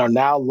and are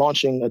now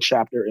launching a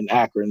chapter in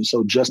Akron.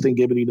 So Justin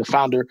Gibbity, the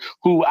founder,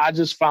 who I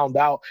just found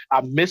out,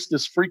 I missed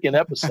this freaking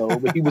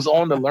episode, but he was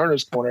on the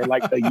Learner's Corner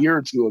like a year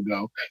or two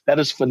ago. That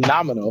is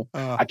phenomenal.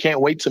 I can't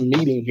wait to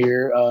meet him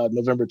here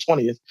November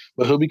 20th,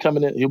 but he'll be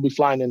coming in, he'll be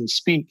flying in to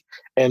speak.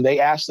 And they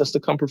asked us to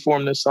come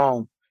perform this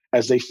song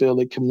as they feel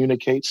it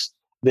communicates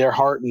their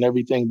heart and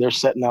everything they're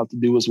setting out to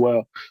do as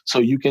well. So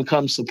you can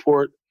come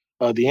support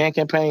the AND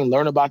campaign,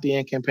 learn about the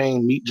AND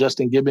campaign, meet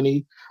Justin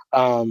Gibbony.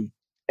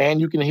 And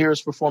you can hear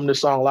us perform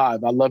this song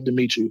live. I'd love to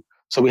meet you.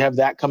 So we have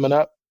that coming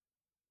up.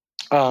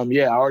 I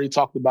already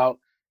talked about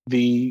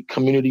the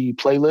community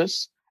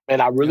playlist,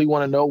 and I really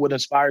want to know what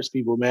inspires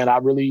people, man. I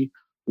really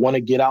want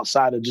to get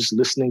outside of just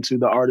listening to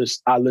the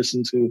artists I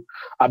listen to.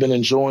 I've been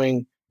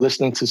enjoying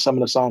listening to some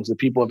of the songs that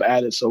people have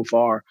added so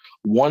far.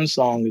 One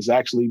song is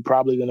actually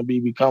probably going to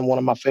become one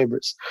of my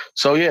favorites.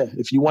 So yeah,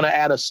 if you want to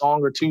add a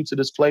song or two to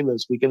this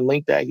playlist, we can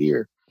link that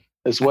here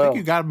as well. I think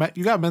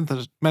you got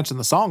to mention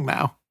the song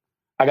now.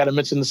 I got to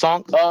mention the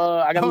song.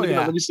 I got to look it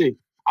up. Let me see.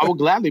 I will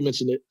gladly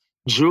mention it.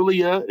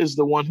 Julia is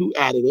the one who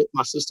added it,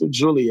 my sister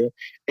Julia,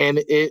 and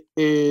it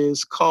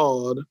is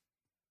called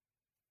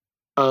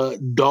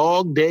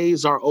Dog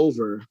Days Are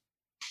Over,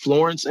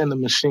 Florence and the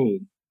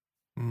Machine.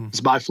 It's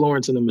by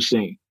Florence and the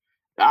Machine.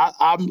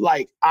 I'm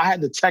like, I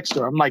had to text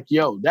her. I'm like,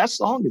 yo, that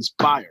song is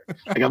fire.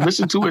 Like, I've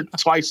listened to it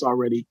twice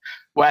already.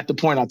 Well, at the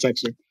point I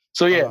text her.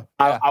 So yeah.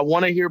 I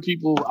want to hear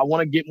people. I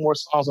want to get more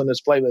songs on this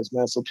playlist,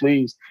 man. So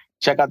please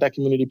check out that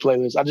community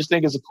playlist. I just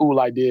think it's a cool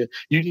idea.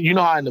 You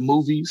know how in the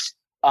movies,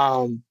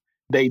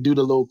 they do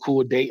the little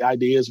cool date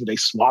ideas where they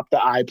swap the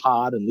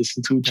iPod and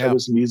listen to each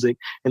other's music,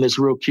 and it's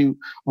real cute.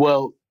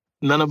 Well,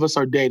 none of us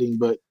are dating,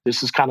 but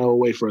this is kind of a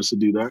way for us to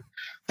do that.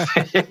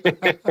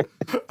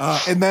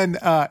 And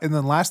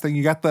then last thing,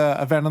 you got the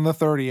event on the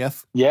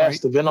 30th. Yes,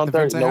 right? The event on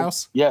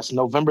 30th. Yes,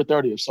 November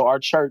 30th. So our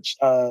church,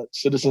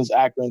 Citizens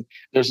Akron,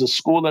 there's a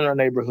school in our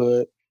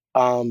neighborhood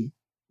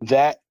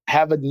that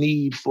have a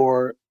need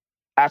for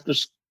after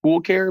school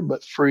care,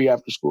 but free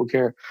after school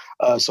care.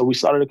 So we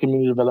started a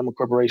community development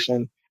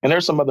corporation, and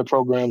there's some other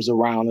programs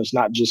around. It's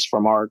not just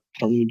from our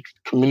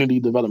community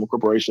development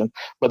corporation,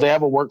 but they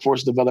have a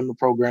workforce development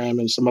program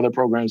and some other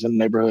programs in the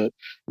neighborhood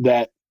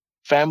that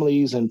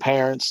families and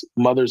parents,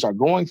 mothers are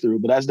going through.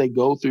 But as they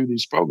go through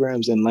these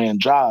programs and land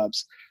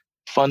jobs,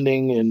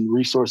 funding and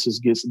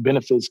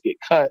benefits get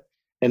cut.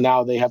 And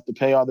now they have to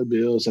pay all their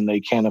bills and they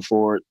can't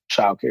afford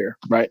childcare,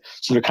 right?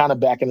 So they're kind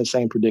of back in the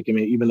same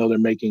predicament, even though they're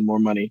making more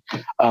money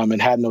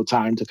and had no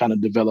time to kind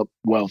of develop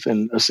wealth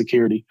and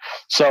security.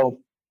 So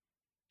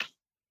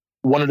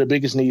one of the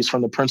biggest needs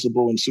from the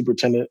principal and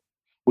superintendent,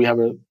 we have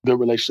a good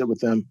relationship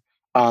with them,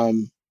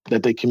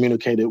 that they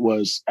communicated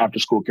was after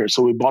school care.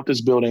 So we bought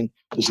this building.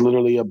 It's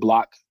literally a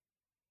block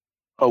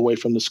away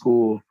from the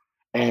school,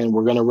 and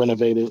we're going to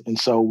renovate it. And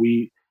so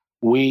we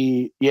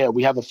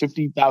have a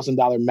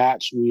 $50,000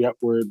 match.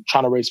 We're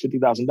trying to raise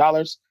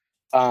 $50,000.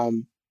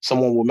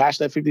 Someone will match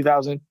that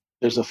 $50,000.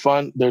 There's a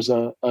fund. There's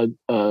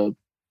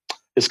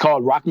it's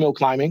called Rock Mill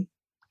Climbing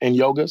and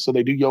Yoga. So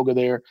they do yoga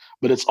there,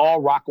 but it's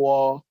all rock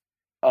wall.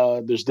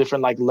 There's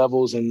different like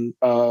levels and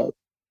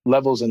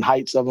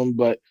heights of them,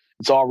 but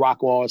it's all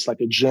rock wall. It's like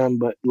a gym,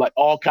 but like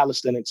all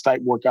calisthenics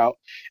type workout.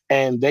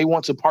 And they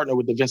want to partner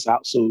with the Vincent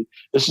House. So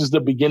this is the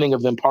beginning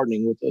of them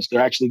partnering with us.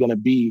 They're actually going to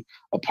be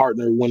a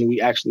partner when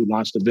we actually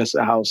launch the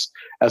Vincent House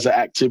as an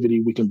activity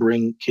we can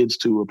bring kids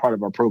to, a part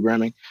of our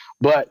programming.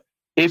 But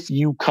if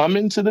you come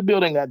into the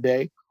building that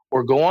day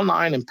or go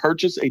online and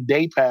purchase a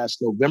day pass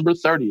November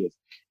 30th,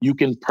 you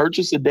can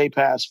purchase a day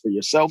pass for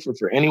yourself or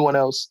for anyone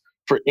else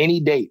for any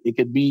date. It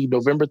could be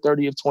November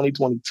 30th,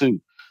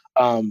 2022.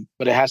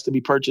 But it has to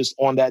be purchased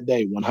on that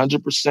day.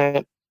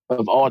 100%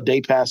 of all day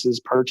passes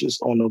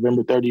purchased on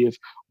November 30th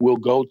will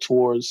go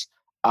towards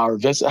our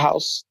Vincent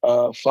House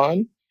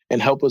fund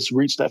and help us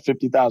reach that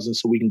 50,000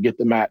 so we can get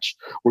the match.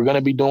 We're going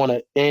to be doing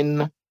it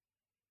in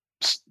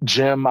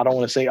gym. I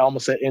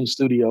almost said in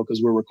studio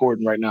because we're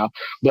recording right now,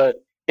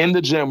 but in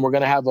the gym, we're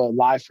going to have a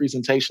live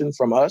presentation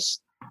from us.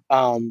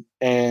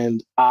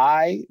 And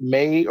I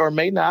may or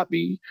may not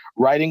be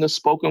writing a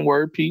spoken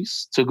word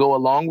piece to go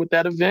along with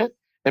that event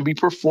and be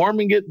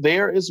performing it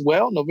there as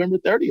well, November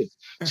 30th.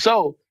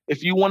 So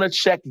if you want to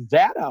check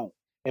that out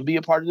and be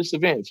a part of this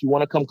event, if you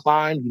want to come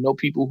climb,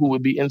 people who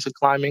would be into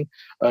climbing,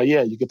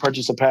 you can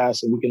purchase a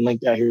pass and we can link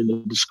that here in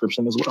the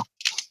description as well.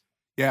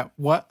 Yeah.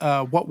 What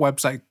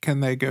website can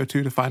they go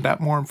to find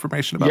out more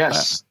information about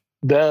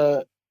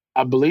that?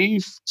 I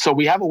believe, so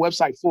we have a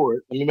website for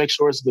it. Let me make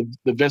sure it's the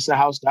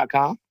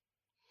vincenthouse.com.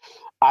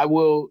 I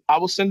will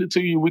send it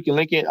to you. We can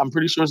link it. I'm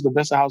pretty sure it's the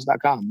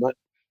vincenthouse.com, but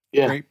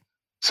yeah. Great.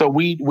 So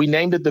we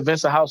named it the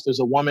Vincent House. There's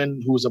a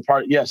woman who was a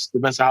part. Yes, the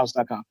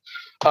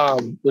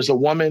vincenthouse.com. There's a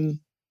woman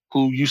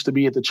who used to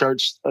be at the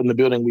church in the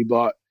building we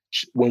bought.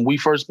 When we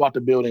first bought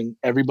the building,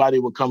 everybody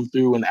would come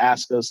through and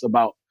ask us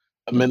about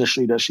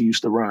ministry that she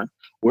used to run.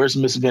 Where's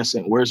Miss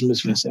Vincent? Where's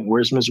Miss Vincent?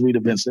 Where's Miss Rita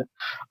Vincent?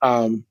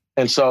 And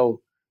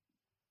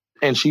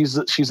she's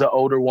an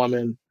older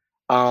woman,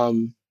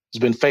 who's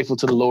been faithful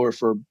to the Lord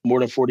for more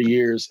than 40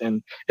 years.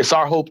 And it's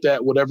our hope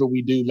that whatever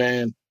we do,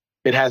 man,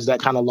 it has that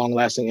kind of long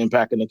lasting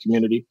impact in the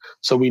community.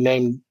 So we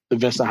named the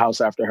Vincent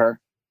House after her,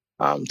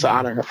 to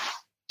honor her.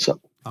 So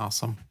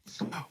awesome.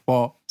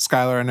 Well,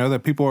 Skyler, I know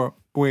that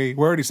we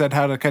already said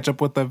how to catch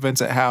up with the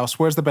Vincent House.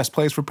 Where's the best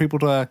place for people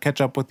to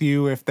catch up with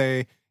you if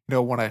they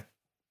want to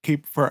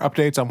keep for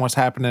updates on what's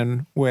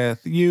happening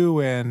with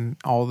you and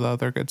all the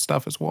other good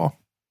stuff as well?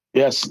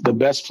 Yes, the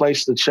best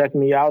place to check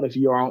me out if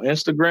you're on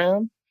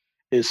Instagram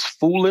is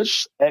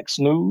Foolish X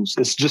News.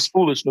 It's just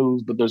Foolish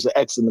News, but there's an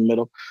X in the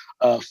middle.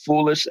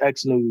 Foolish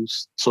X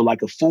News. So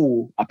like a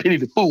fool. I pity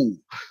the fool.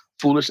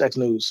 Foolish X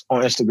News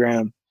on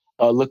Instagram.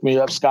 Look me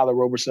up, Skyler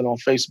Roberson on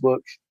Facebook.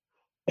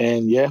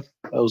 And yeah,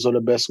 those are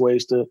the best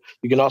ways to.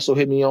 You can also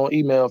hit me on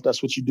email if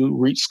that's what you do.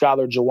 Reach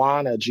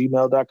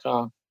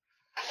SkylerJawan@gmail.com.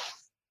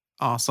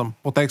 Awesome.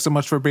 Well, thanks so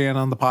much for being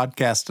on the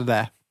podcast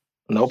today.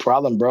 No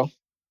problem, bro.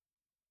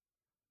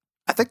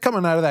 I think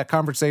coming out of that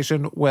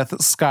conversation with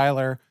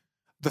Skyler,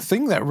 the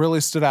thing that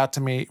really stood out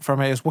to me from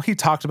it is what he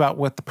talked about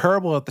with the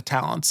parable of the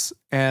talents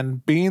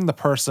and being the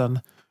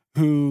person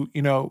who,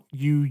 you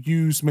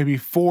use maybe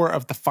 4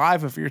 of the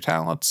 5 of your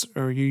talents,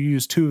 or you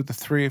use 2 of the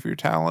 3 of your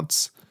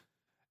talents,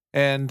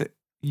 and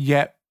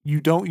yet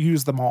you don't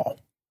use them all.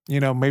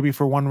 Maybe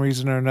for one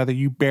reason or another,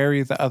 you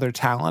bury the other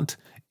talent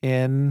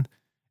in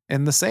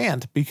the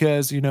sand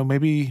because,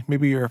 maybe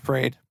you're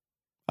afraid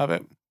of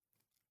it.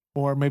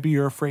 Or maybe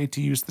you're afraid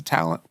to use the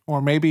talent,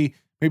 or maybe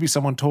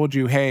someone told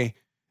you, hey,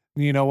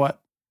 you know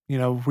what?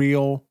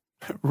 Real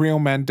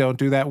men don't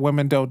do that.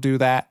 Women don't do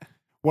that,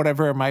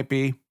 whatever it might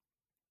be.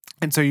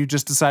 And so you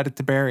just decided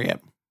to bury it.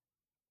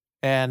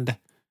 And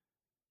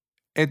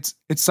it's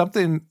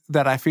something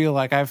that I feel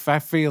like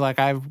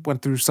I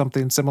went through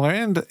something similar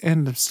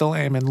and still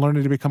am, and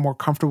learning to become more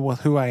comfortable with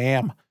who I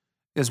am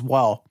as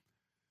well.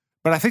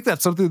 But I think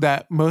that's something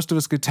that most of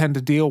us could tend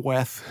to deal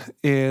with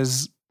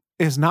is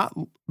not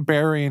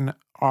burying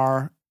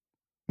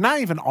not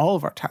even all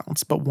of our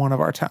talents, but one of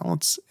our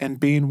talents, and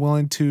being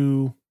willing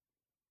to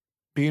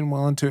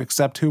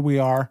accept who we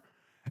are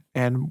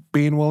and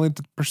being willing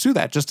to pursue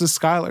that, just as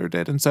Skyler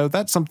did. And so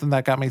that's something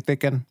that got me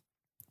thinking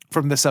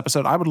from this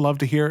episode. I would love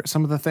to hear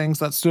some of the things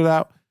that stood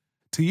out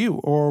to you,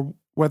 or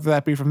whether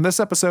that be from this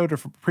episode or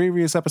from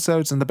previous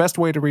episodes. And the best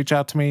way to reach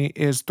out to me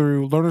is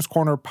through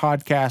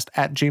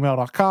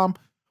learnerscornerpodcast@gmail.com.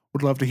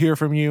 Would love to hear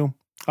from you.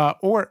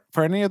 Or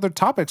for any other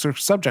topics or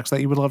subjects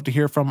that you would love to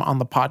hear from on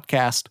the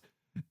podcast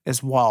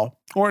as well,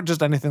 or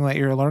just anything that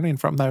you're learning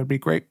from, that would be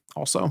great.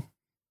 Also,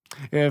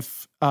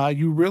 if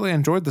you really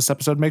enjoyed this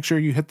episode, make sure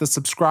you hit the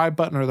subscribe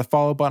button or the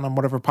follow button on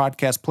whatever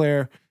podcast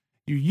player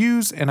you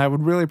use. And I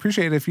would really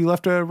appreciate it if you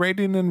left a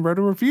rating and wrote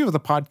a review of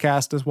the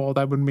podcast as well.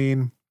 That would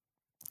mean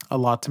a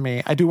lot to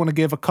me. I do want to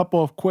give a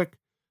couple of quick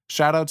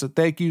shout outs and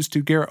thank yous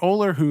to Garrett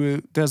Oler, who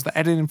does the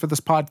editing for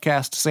this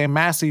podcast, Sam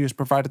Massey, who's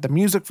provided the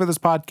music for this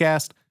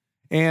podcast,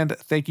 and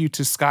thank you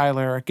to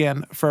Skyler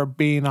again for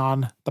being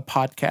on the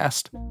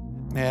podcast.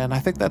 And I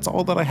think that's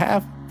all that I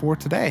have for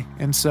today.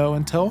 And so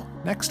until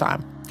next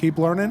time, keep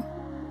learning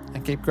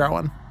and keep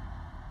growing.